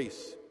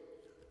voice.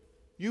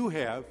 You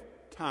have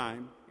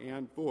time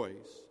and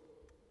voice.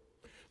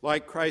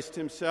 Like Christ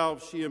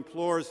himself, she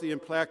implores the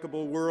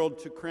implacable world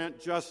to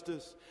grant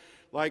justice.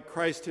 Like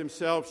Christ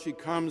himself, she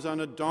comes on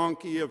a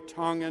donkey of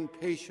tongue and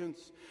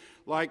patience.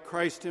 Like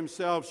Christ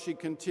himself, she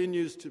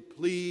continues to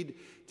plead,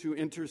 to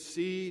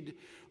intercede.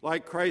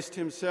 Like Christ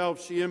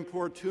himself, she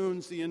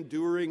importunes the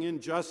enduring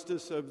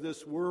injustice of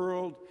this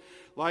world.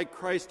 Like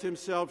Christ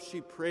himself,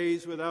 she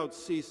prays without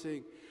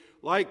ceasing.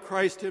 Like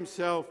Christ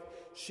himself,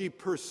 she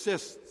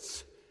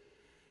persists.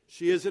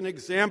 She is an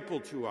example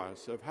to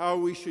us of how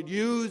we should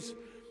use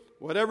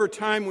whatever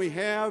time we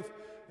have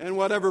and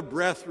whatever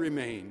breath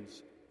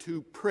remains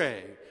to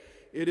pray.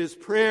 It is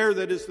prayer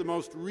that is the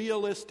most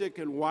realistic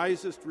and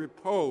wisest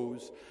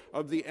repose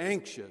of the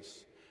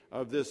anxious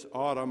of this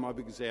autumn of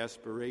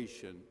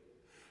exasperation.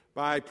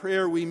 By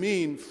prayer we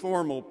mean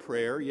formal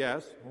prayer,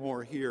 yes,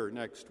 more here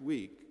next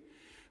week.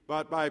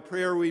 But by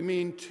prayer we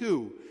mean,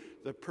 too,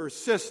 the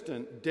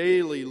persistent,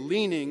 daily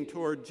leaning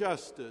toward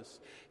justice,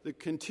 the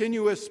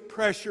continuous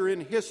pressure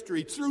in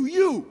history through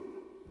you,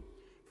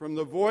 from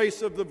the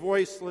voice of the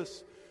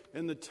voiceless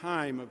and the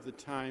time of the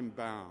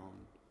time-bound.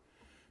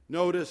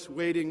 Notice,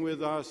 waiting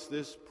with us,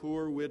 this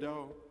poor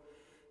widow.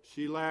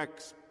 She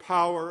lacks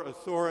power,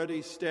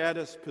 authority,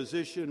 status,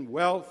 position,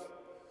 wealth,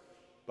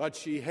 but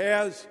she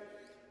has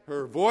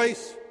her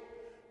voice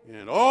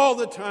and all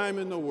the time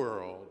in the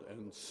world,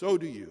 and so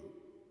do you.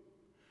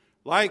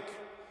 Like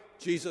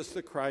Jesus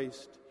the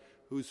Christ,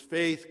 whose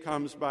faith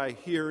comes by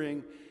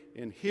hearing,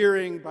 and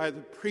hearing by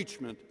the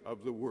preachment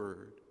of the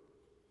word.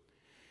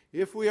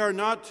 If we are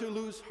not to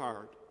lose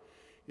heart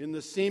in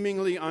the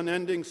seemingly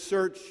unending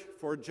search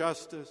for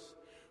justice,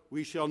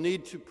 we shall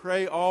need to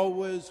pray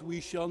always. We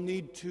shall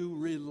need to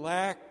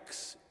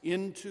relax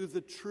into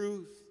the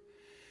truth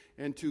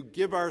and to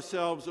give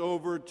ourselves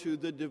over to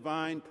the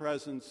divine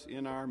presence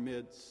in our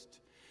midst,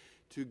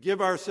 to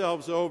give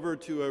ourselves over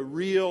to a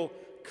real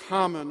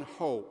common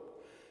hope,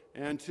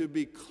 and to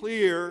be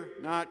clear,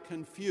 not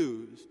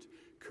confused,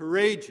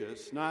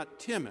 courageous, not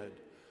timid,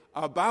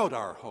 about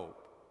our hope.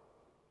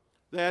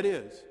 That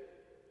is,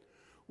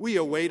 we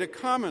await a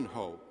common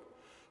hope,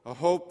 a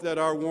hope that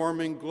our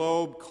warming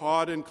globe,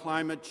 caught in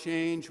climate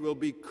change, will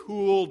be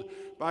cooled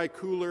by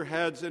cooler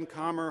heads and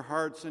calmer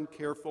hearts and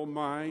careful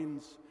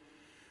minds.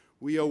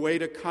 We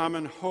await a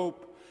common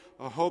hope,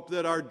 a hope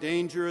that our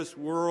dangerous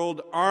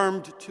world,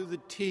 armed to the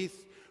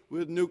teeth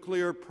with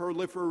nuclear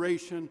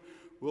proliferation,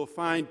 will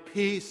find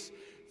peace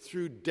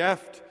through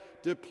deft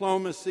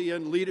diplomacy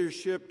and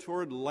leadership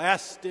toward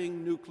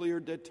lasting nuclear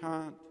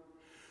detente.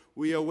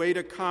 We await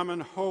a common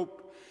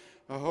hope,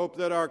 a hope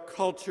that our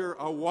culture,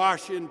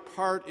 awash in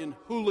part in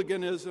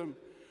hooliganism,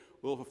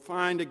 will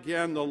find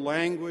again the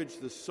language,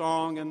 the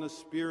song, and the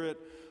spirit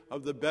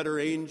of the better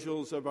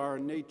angels of our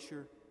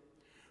nature.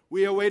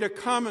 We await a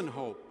common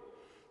hope,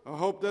 a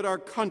hope that our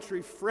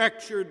country,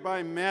 fractured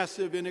by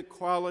massive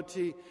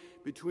inequality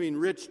between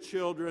rich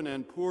children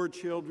and poor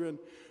children,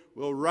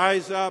 will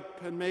rise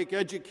up and make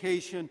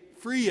education,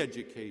 free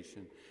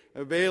education,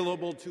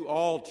 available to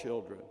all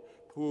children,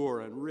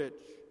 poor and rich.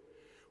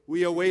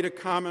 We await a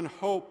common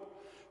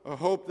hope, a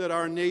hope that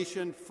our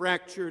nation,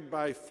 fractured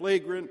by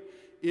flagrant,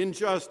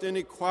 unjust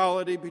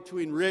inequality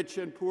between rich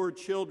and poor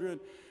children,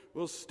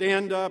 will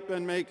stand up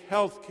and make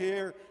health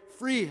care,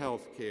 free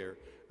health care,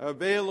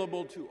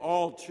 available to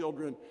all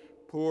children,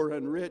 poor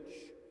and rich.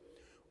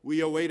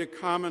 We await a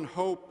common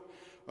hope,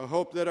 a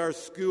hope that our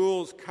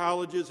schools,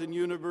 colleges, and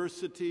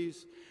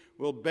universities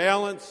will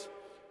balance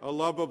a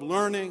love of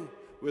learning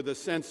with a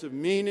sense of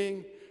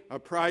meaning, a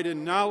pride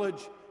in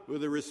knowledge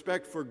with a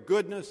respect for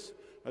goodness,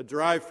 a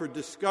drive for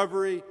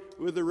discovery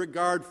with a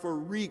regard for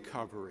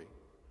recovery.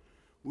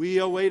 We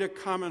await a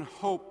common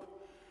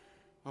hope,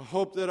 a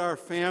hope that our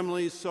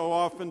families, so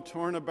often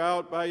torn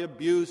about by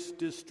abuse,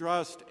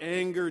 distrust,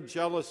 anger,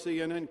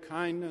 jealousy, and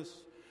unkindness,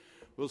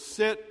 will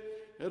sit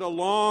at a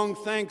long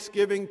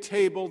Thanksgiving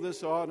table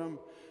this autumn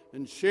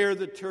and share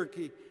the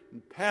turkey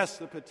and pass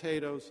the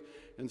potatoes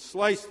and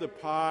slice the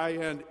pie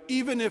and,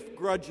 even if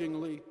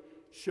grudgingly,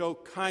 show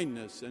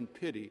kindness and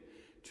pity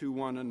to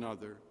one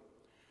another.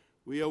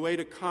 We await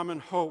a common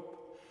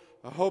hope,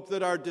 a hope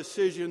that our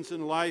decisions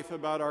in life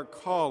about our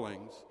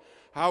callings,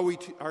 how we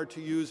are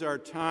to use our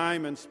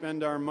time and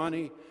spend our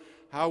money,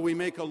 how we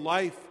make a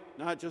life,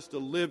 not just a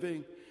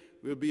living,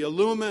 will be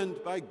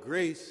illumined by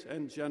grace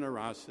and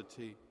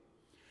generosity.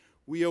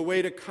 We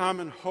await a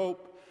common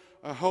hope,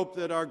 a hope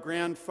that our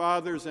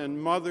grandfathers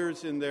and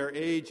mothers in their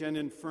age and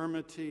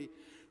infirmity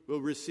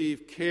will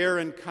receive care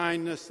and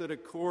kindness that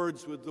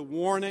accords with the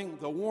warning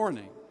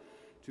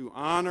to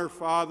honor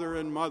father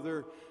and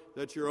mother,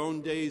 that your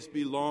own days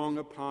be long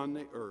upon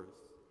the earth.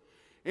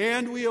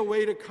 And we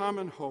await a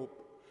common hope,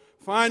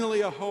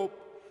 finally a hope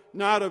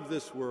not of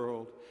this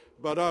world,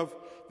 but of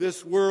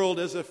this world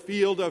as a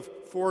field of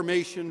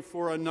formation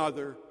for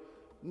another,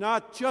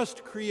 not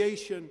just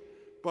creation,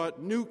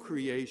 but new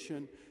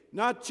creation,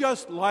 not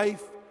just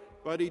life,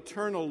 but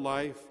eternal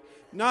life,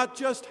 not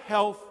just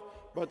health,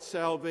 but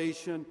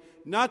salvation,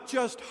 not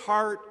just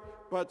heart,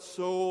 but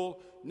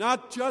soul,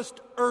 not just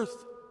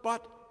earth,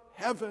 but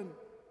heaven.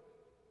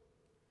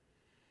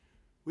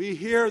 We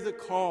hear the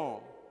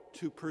call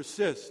to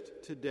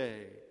persist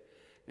today,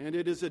 and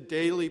it is a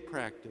daily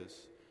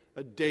practice,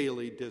 a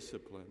daily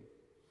discipline.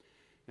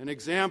 An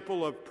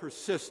example of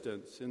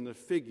persistence in the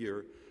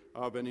figure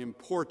of an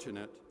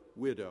importunate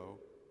widow.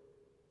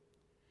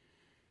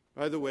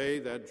 By the way,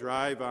 that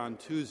drive on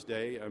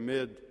Tuesday,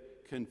 amid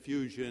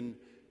confusion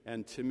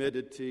and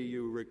timidity,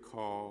 you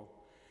recall,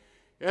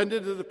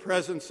 ended in the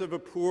presence of a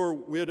poor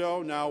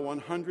widow, now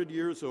 100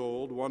 years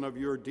old, one of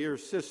your dear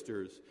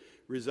sisters,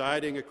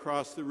 residing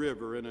across the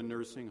river in a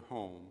nursing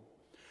home.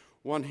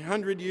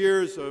 100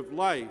 years of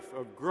life,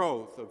 of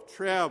growth, of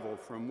travel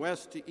from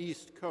west to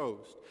east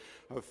coast,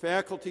 of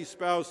faculty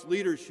spouse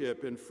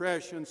leadership in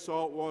fresh and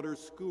saltwater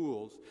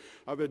schools,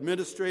 of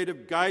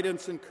administrative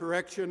guidance and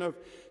correction of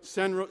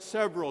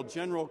several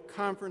general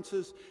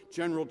conferences,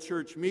 general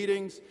church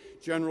meetings,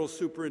 general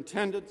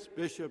superintendents,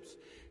 bishops,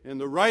 and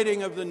the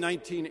writing of the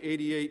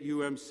 1988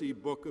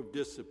 UMC Book of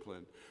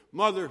Discipline,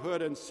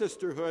 motherhood and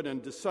sisterhood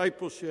and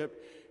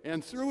discipleship,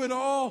 and through it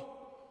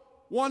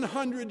all,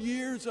 100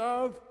 years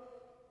of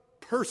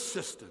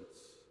persistence.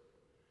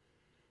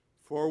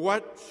 For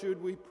what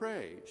should we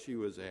pray, she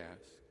was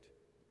asked.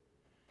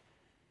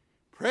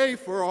 Pray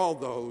for all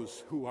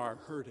those who are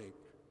hurting,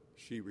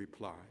 she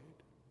replied,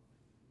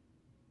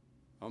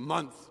 a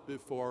month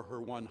before her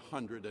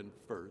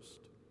 101st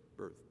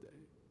birthday.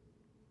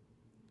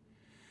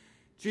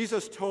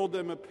 Jesus told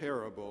them a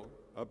parable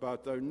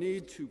about their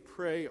need to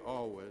pray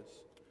always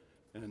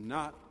and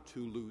not to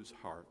lose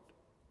heart.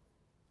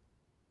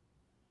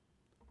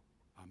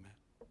 Amen.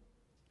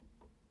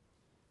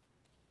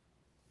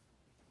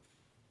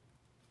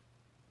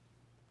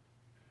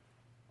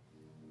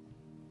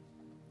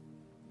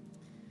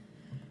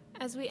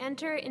 As we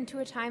enter into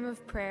a time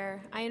of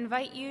prayer, I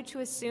invite you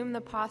to assume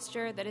the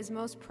posture that is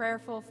most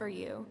prayerful for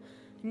you.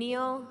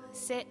 Kneel,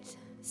 sit,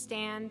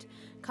 stand,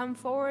 come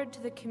forward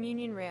to the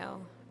communion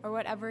rail, or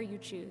whatever you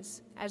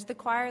choose. As the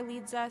choir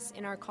leads us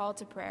in our call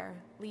to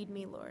prayer, lead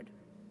me, Lord.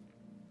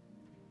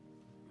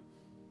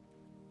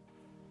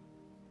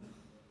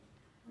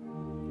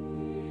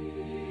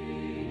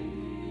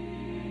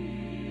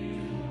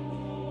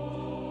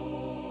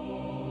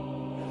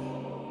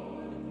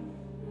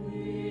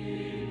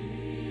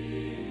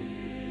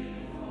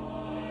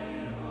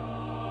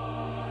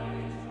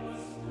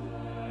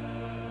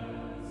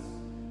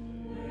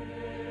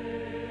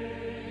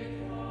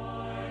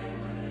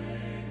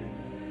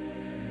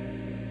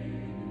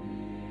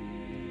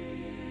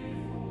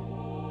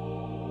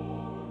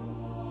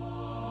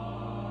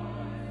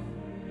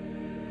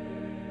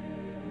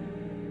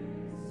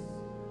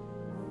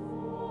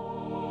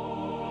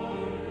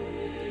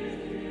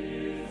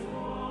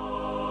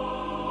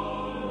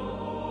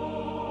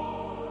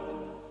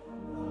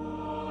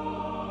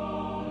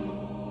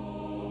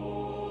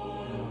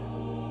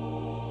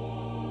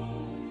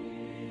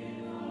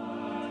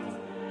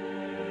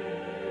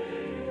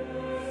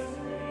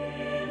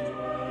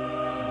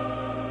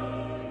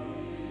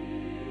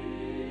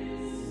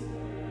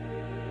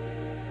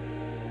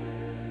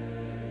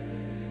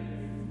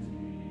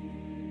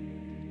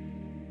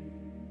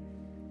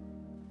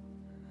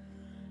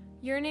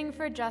 Yearning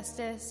for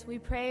justice, we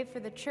pray for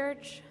the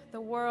church, the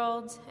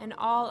world, and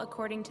all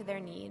according to their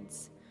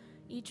needs.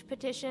 Each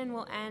petition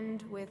will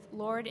end with,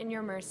 Lord, in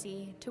your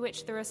mercy, to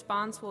which the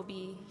response will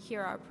be,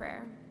 hear our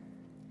prayer.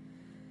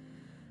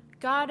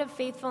 God of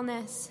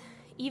faithfulness,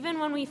 even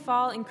when we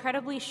fall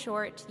incredibly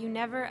short, you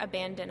never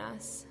abandon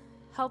us.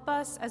 Help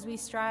us as we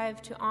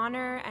strive to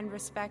honor and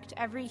respect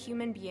every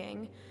human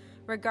being,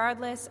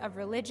 regardless of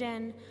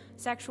religion,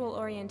 sexual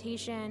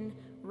orientation,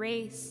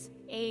 race,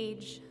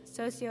 age,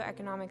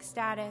 socioeconomic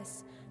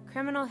status,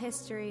 criminal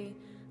history,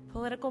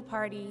 political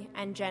party,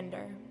 and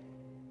gender.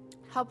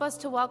 Help us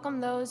to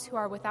welcome those who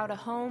are without a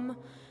home,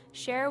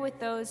 share with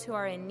those who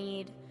are in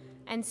need,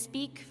 and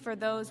speak for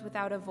those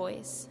without a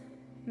voice.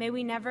 May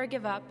we never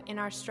give up in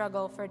our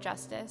struggle for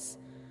justice.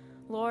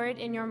 Lord,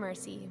 in your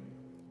mercy,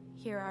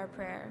 hear our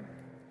prayer.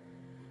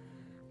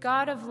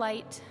 God of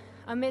light,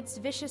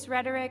 amidst vicious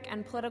rhetoric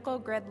and political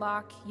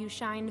gridlock, you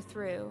shine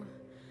through.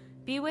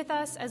 Be with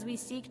us as we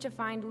seek to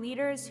find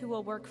leaders who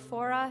will work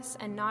for us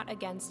and not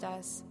against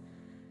us.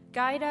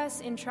 Guide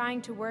us in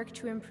trying to work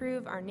to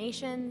improve our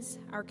nations,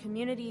 our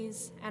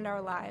communities, and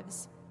our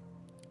lives.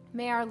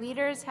 May our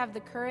leaders have the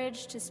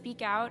courage to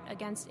speak out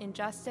against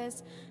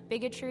injustice,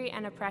 bigotry,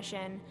 and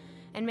oppression,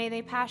 and may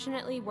they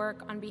passionately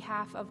work on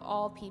behalf of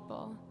all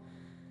people.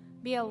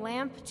 Be a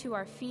lamp to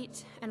our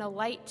feet and a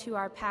light to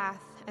our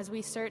path as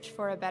we search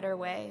for a better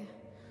way.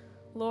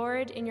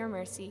 Lord, in your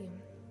mercy,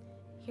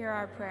 hear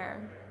our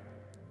prayer.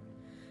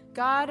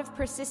 God of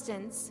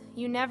persistence,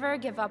 you never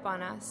give up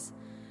on us.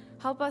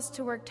 Help us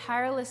to work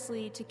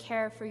tirelessly to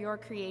care for your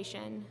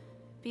creation.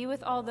 Be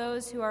with all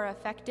those who are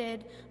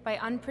affected by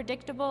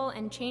unpredictable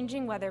and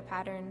changing weather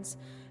patterns,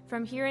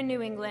 from here in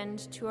New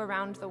England to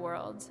around the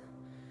world.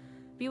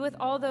 Be with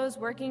all those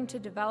working to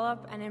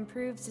develop and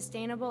improve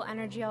sustainable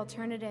energy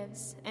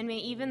alternatives, and may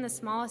even the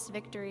smallest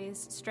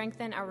victories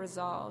strengthen our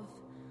resolve.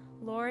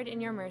 Lord,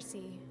 in your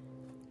mercy,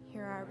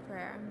 hear our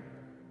prayer.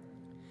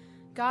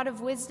 God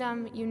of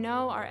wisdom, you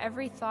know our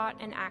every thought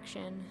and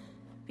action.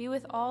 Be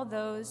with all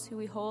those who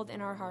we hold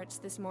in our hearts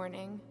this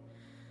morning.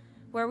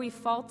 Where we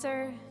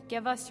falter,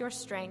 give us your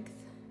strength.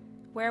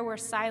 Where we're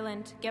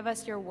silent, give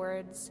us your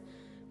words.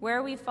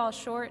 Where we fall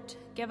short,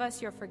 give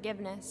us your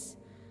forgiveness.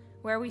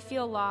 Where we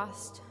feel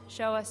lost,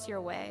 show us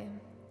your way.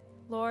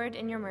 Lord,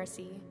 in your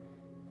mercy,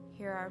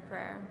 hear our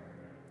prayer.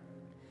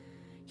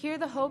 Hear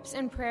the hopes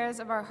and prayers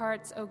of our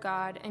hearts, O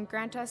God, and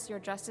grant us your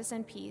justice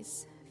and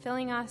peace,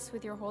 filling us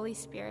with your Holy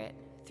Spirit,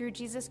 through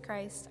Jesus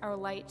Christ, our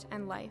light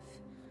and life.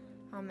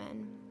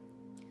 Amen.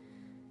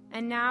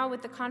 And now,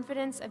 with the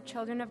confidence of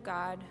children of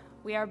God,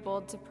 we are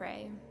bold to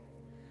pray.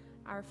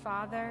 Our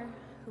Father,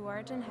 who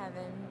art in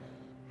heaven,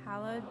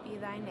 hallowed be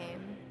thy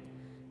name.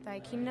 Thy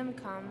kingdom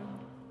come,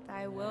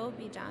 thy will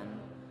be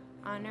done,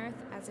 on earth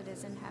as it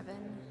is in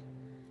heaven.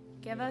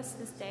 Give us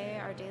this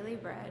day our daily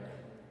bread,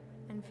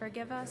 and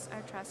forgive us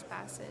our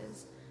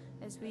trespasses,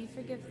 as we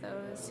forgive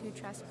those who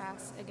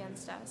trespass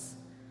against us.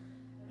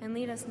 And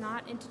lead us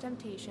not into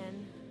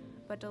temptation,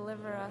 but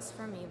deliver us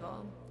from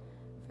evil.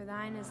 For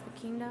thine is the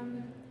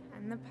kingdom,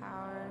 and the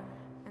power,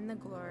 and the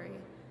glory,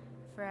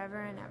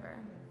 forever and ever.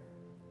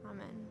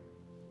 Amen.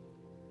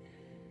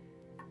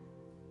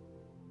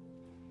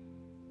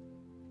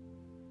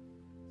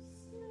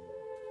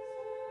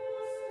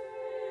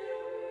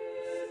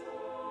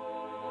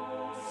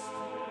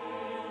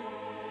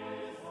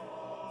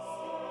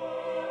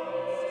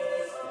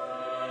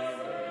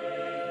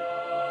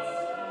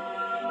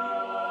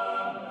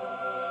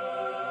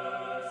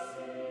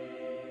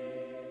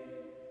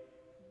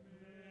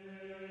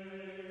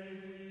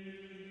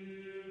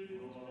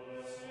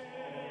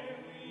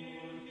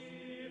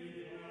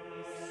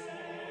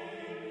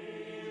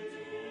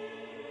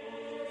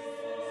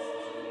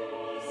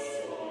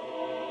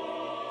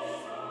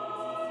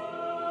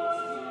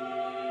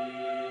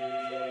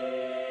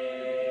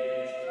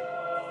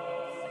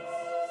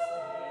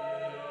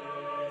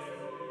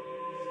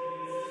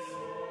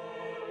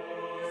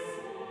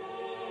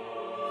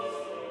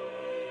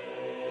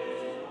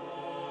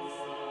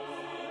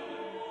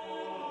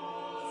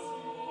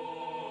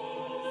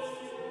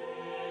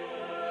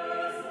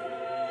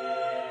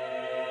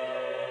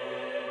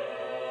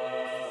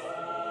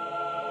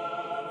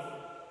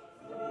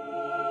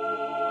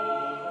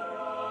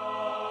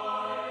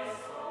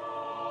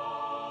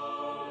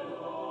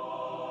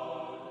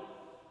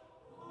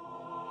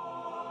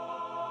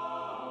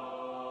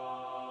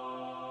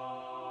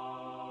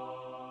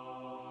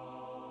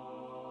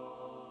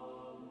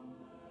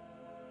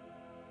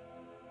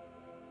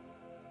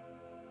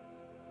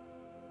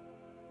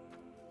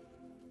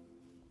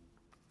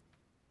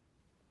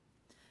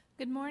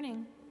 Good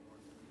morning.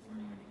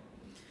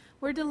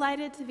 We're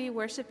delighted to be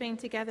worshiping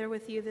together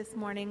with you this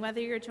morning,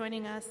 whether you're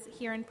joining us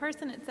here in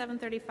person at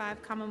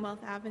 735 Commonwealth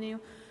Avenue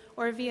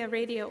or via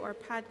radio or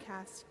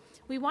podcast.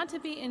 We want to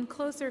be in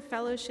closer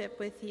fellowship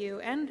with you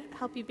and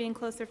help you be in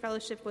closer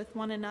fellowship with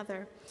one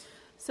another.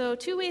 So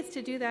 2 ways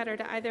to do that are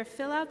to either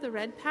fill out the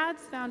red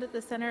pads found at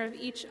the center of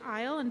each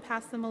aisle and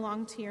pass them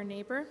along to your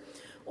neighbor,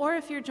 or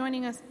if you're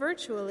joining us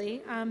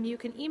virtually, you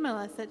can email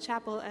us at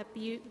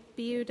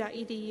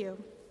chapel@bu.edu.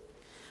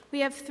 We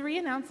have 3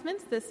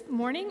 announcements this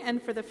morning,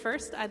 and for the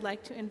first, I'd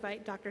like to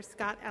invite Dr.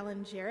 Scott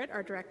Allen Jarrett,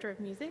 our Director of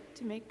Music,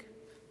 to make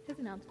his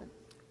announcement.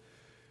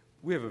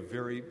 We have a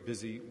very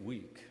busy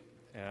week,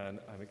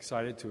 and I'm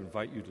excited to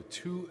invite you to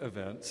 2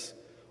 events.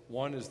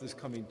 One is this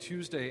coming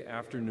Tuesday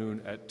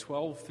afternoon at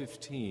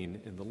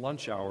 12:15 in the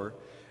lunch hour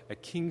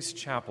at King's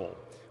Chapel,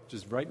 which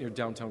is right near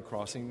Downtown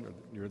Crossing,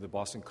 near the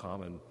Boston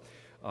Common.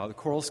 The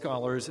choral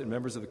scholars and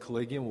members of the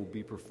Collegium will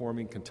be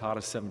performing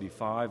Cantata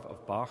 75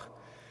 of Bach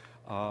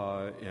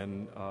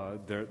in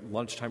their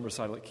lunchtime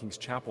recital at King's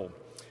Chapel.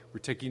 We're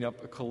taking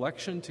up a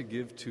collection to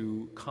give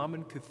to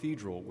Common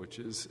Cathedral, which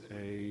is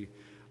a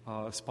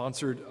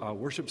sponsored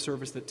worship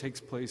service that takes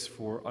place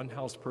for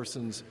unhoused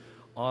persons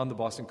on the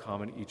Boston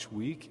Common each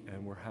week,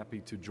 and we're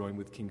happy to join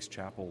with King's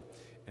Chapel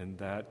in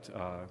that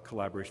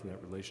collaboration,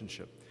 that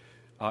relationship.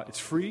 It's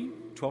free,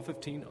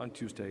 12:15 on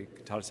Tuesday,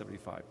 Cantata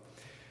 75.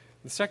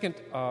 The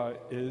second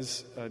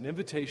is an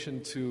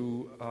invitation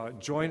to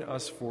join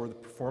us for the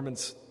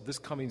performance this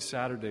coming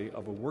Saturday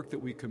of a work that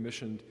we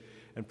commissioned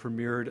and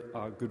premiered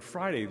Good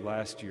Friday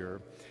last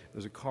year.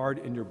 There's a card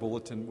in your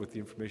bulletin with the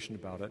information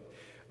about it.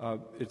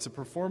 It's a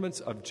performance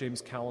of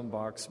James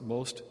Kallembach's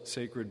Most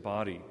Sacred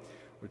Body,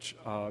 which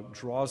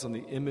draws on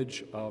the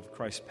image of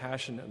Christ's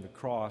passion and the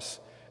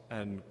cross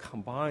and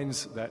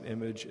combines that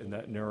image and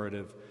that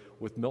narrative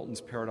with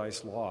Milton's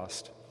Paradise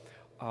Lost.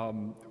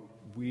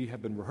 We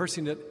have been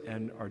rehearsing it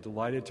and are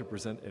delighted to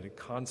present it in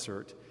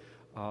concert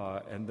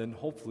and then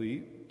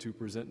hopefully to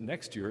present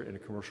next year in a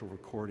commercial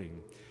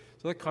recording.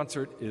 So that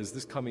concert is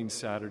this coming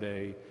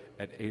Saturday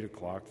at 8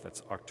 o'clock.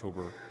 That's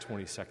October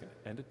 22nd,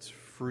 and it's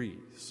free.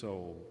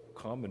 So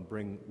come and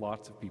bring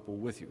lots of people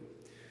with you.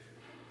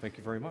 Thank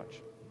you very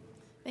much.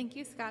 Thank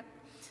you, Scott.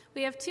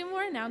 We have 2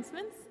 more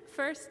announcements.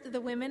 First, the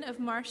women of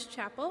Marsh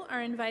Chapel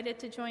are invited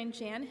to join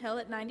Jan Hill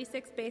at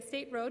 96 Bay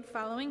State Road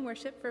following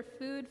worship for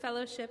food,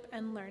 fellowship,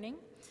 and learning.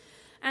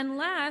 And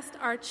last,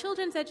 our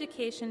children's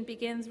education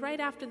begins right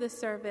after the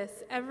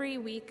service every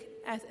week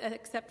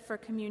except for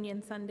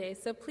Communion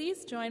Sundays. So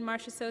please join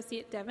Marsh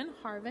Associate Devin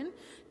Harvin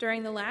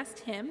during the last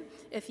hymn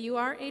if you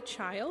are a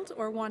child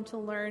or want to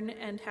learn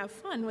and have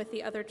fun with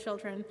the other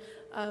children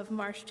of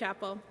Marsh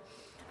Chapel.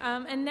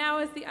 And now,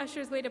 as the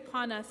ushers wait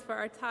upon us for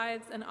our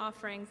tithes and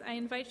offerings, I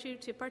invite you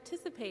to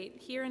participate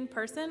here in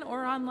person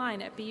or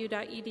online at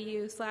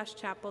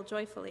bu.edu/chapel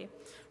joyfully.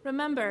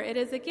 Remember, it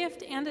is a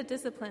gift and a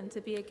discipline to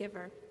be a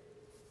giver.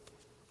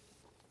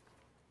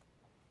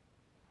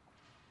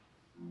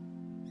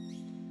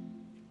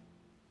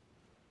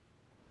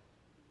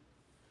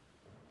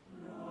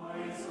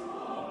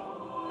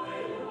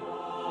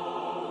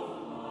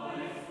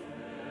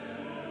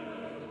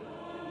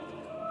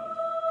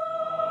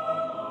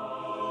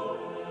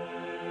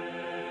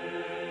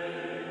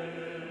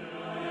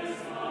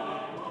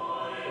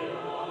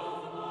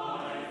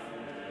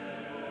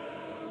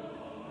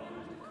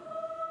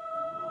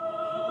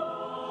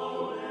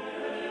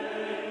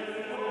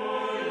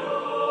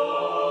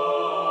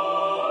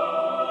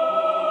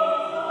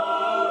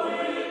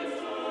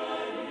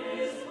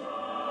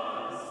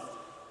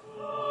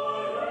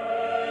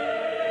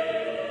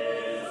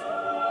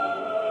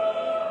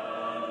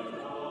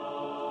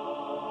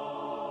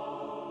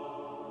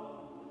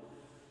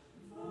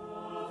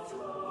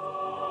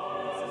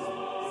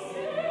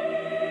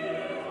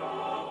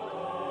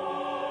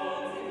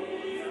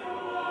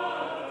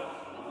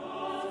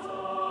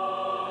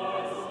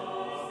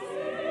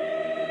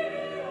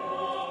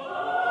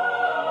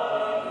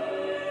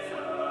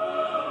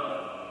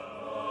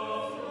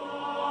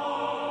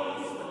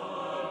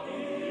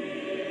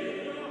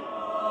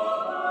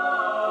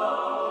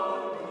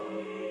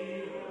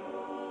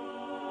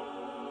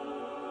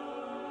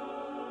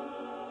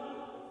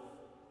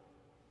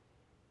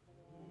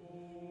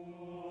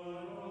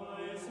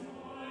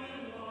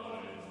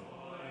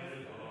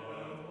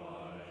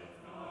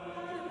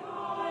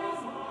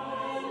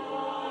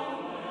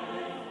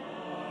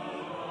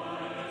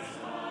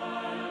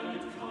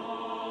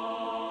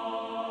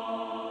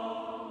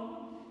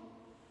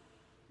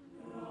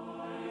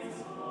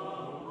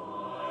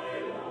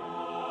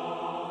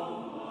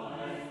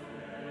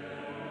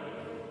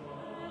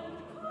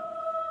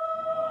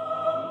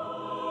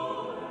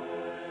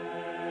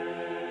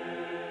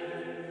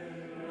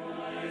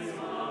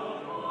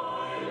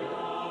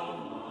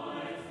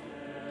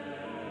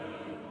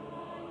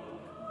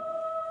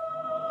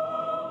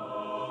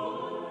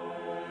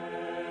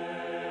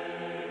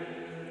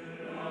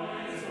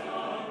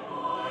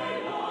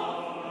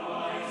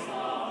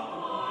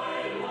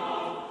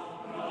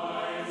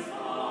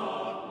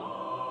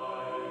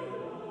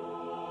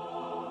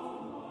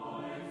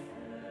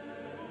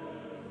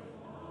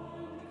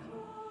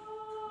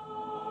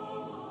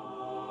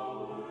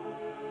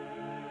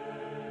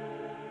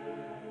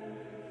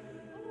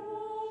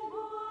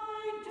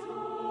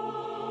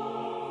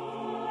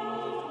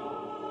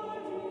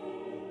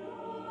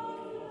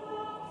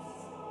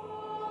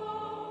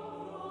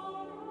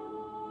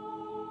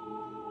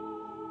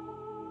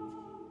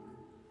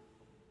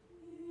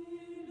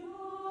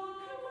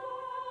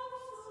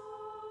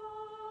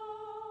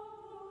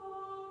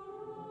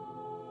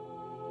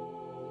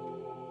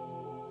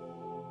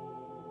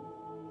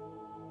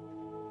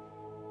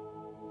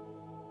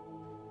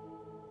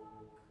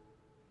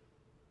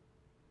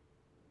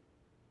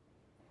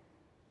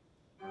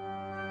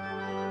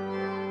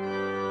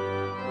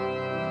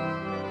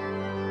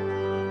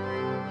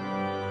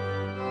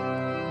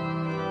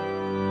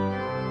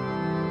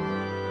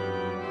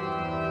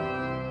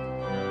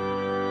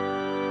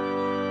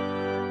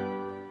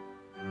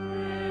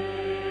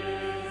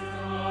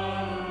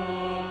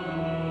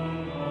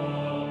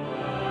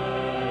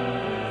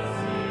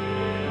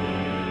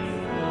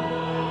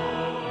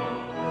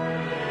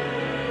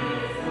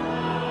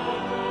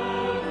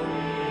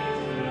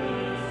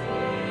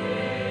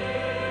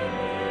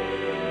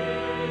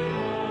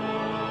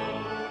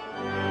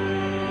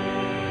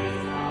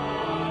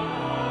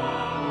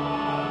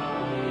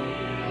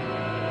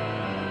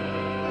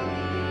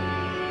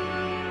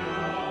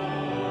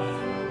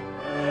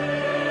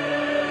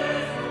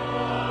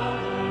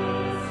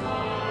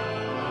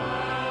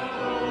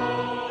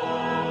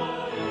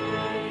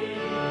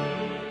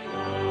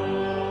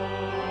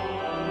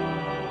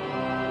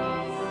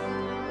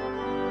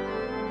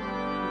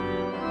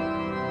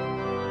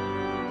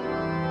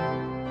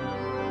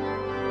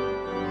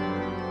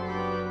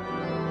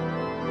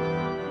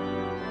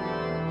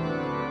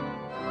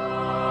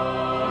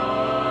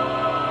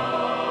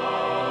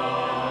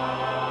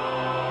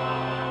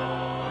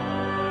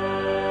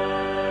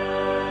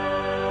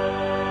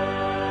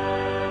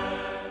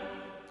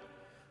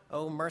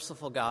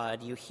 merciful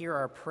God, you hear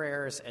our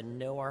prayers and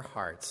know our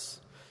hearts.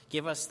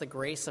 Give us the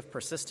grace of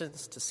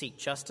persistence to seek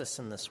justice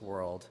in this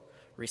world.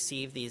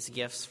 Receive these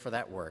gifts for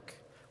that work.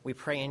 We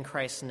pray in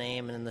Christ's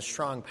name and in the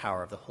strong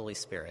power of the Holy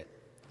Spirit.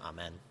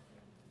 Amen.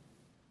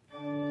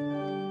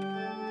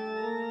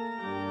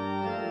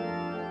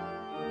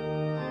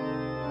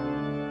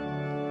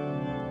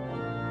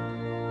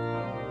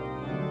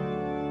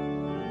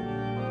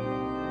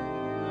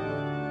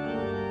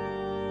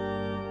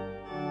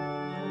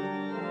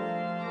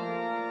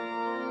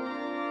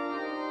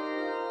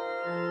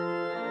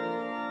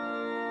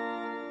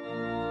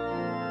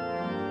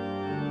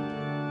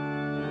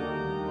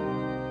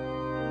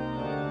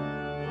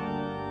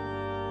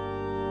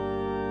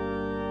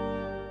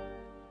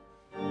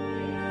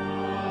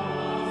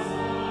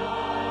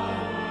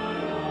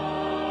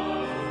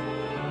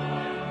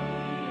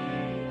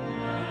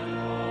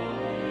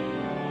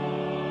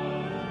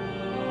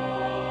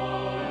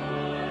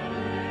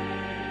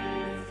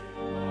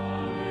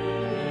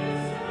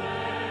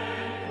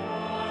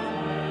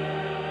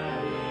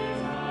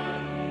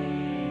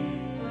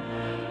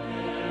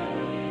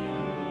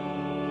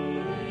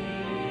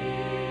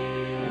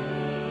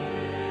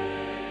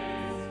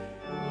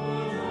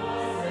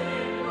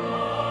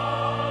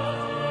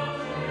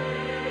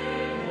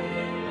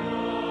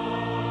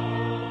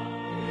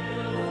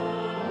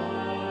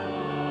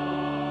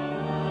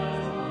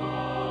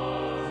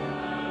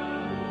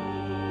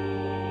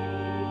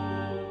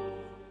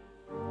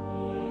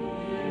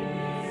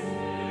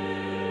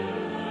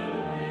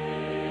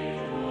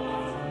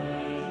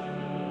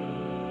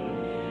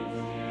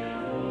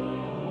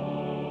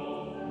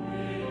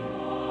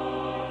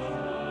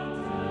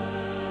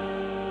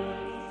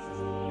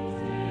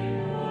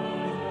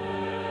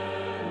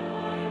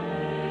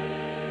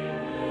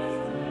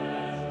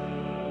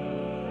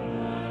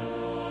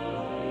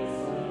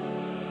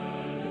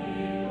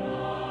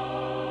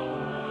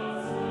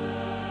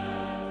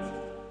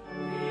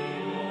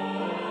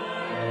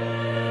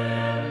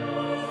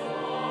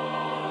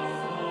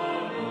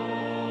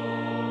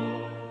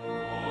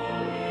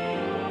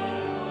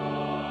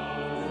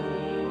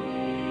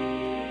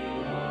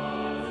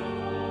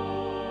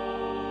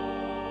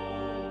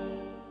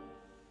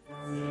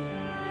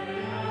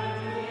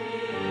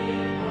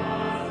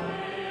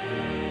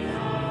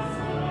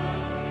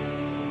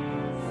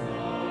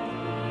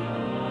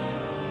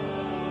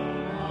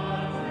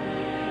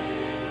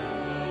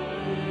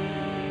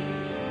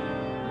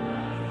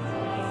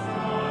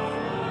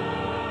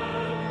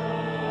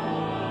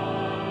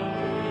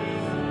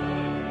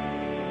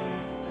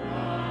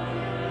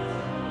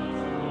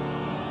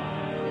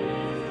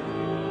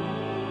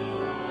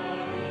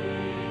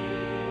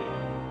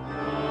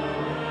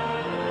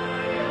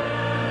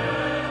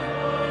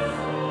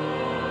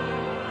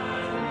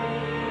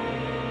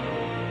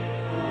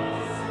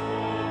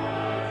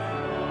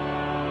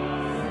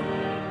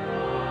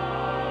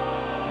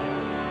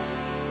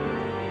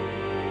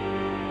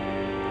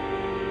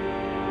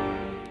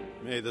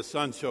 May the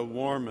sun show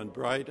warm and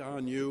bright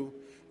on you,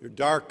 your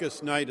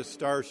darkest night a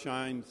star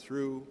shine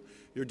through,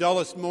 your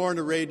dullest morn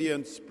a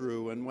radiance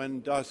brew, and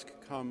when dusk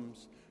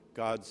comes,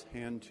 God's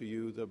hand to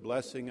you, the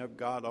blessing of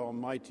God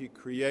Almighty,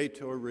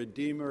 Creator,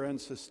 Redeemer,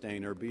 and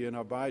Sustainer, be and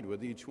abide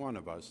with each one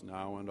of us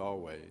now and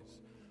always.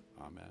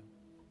 Amen.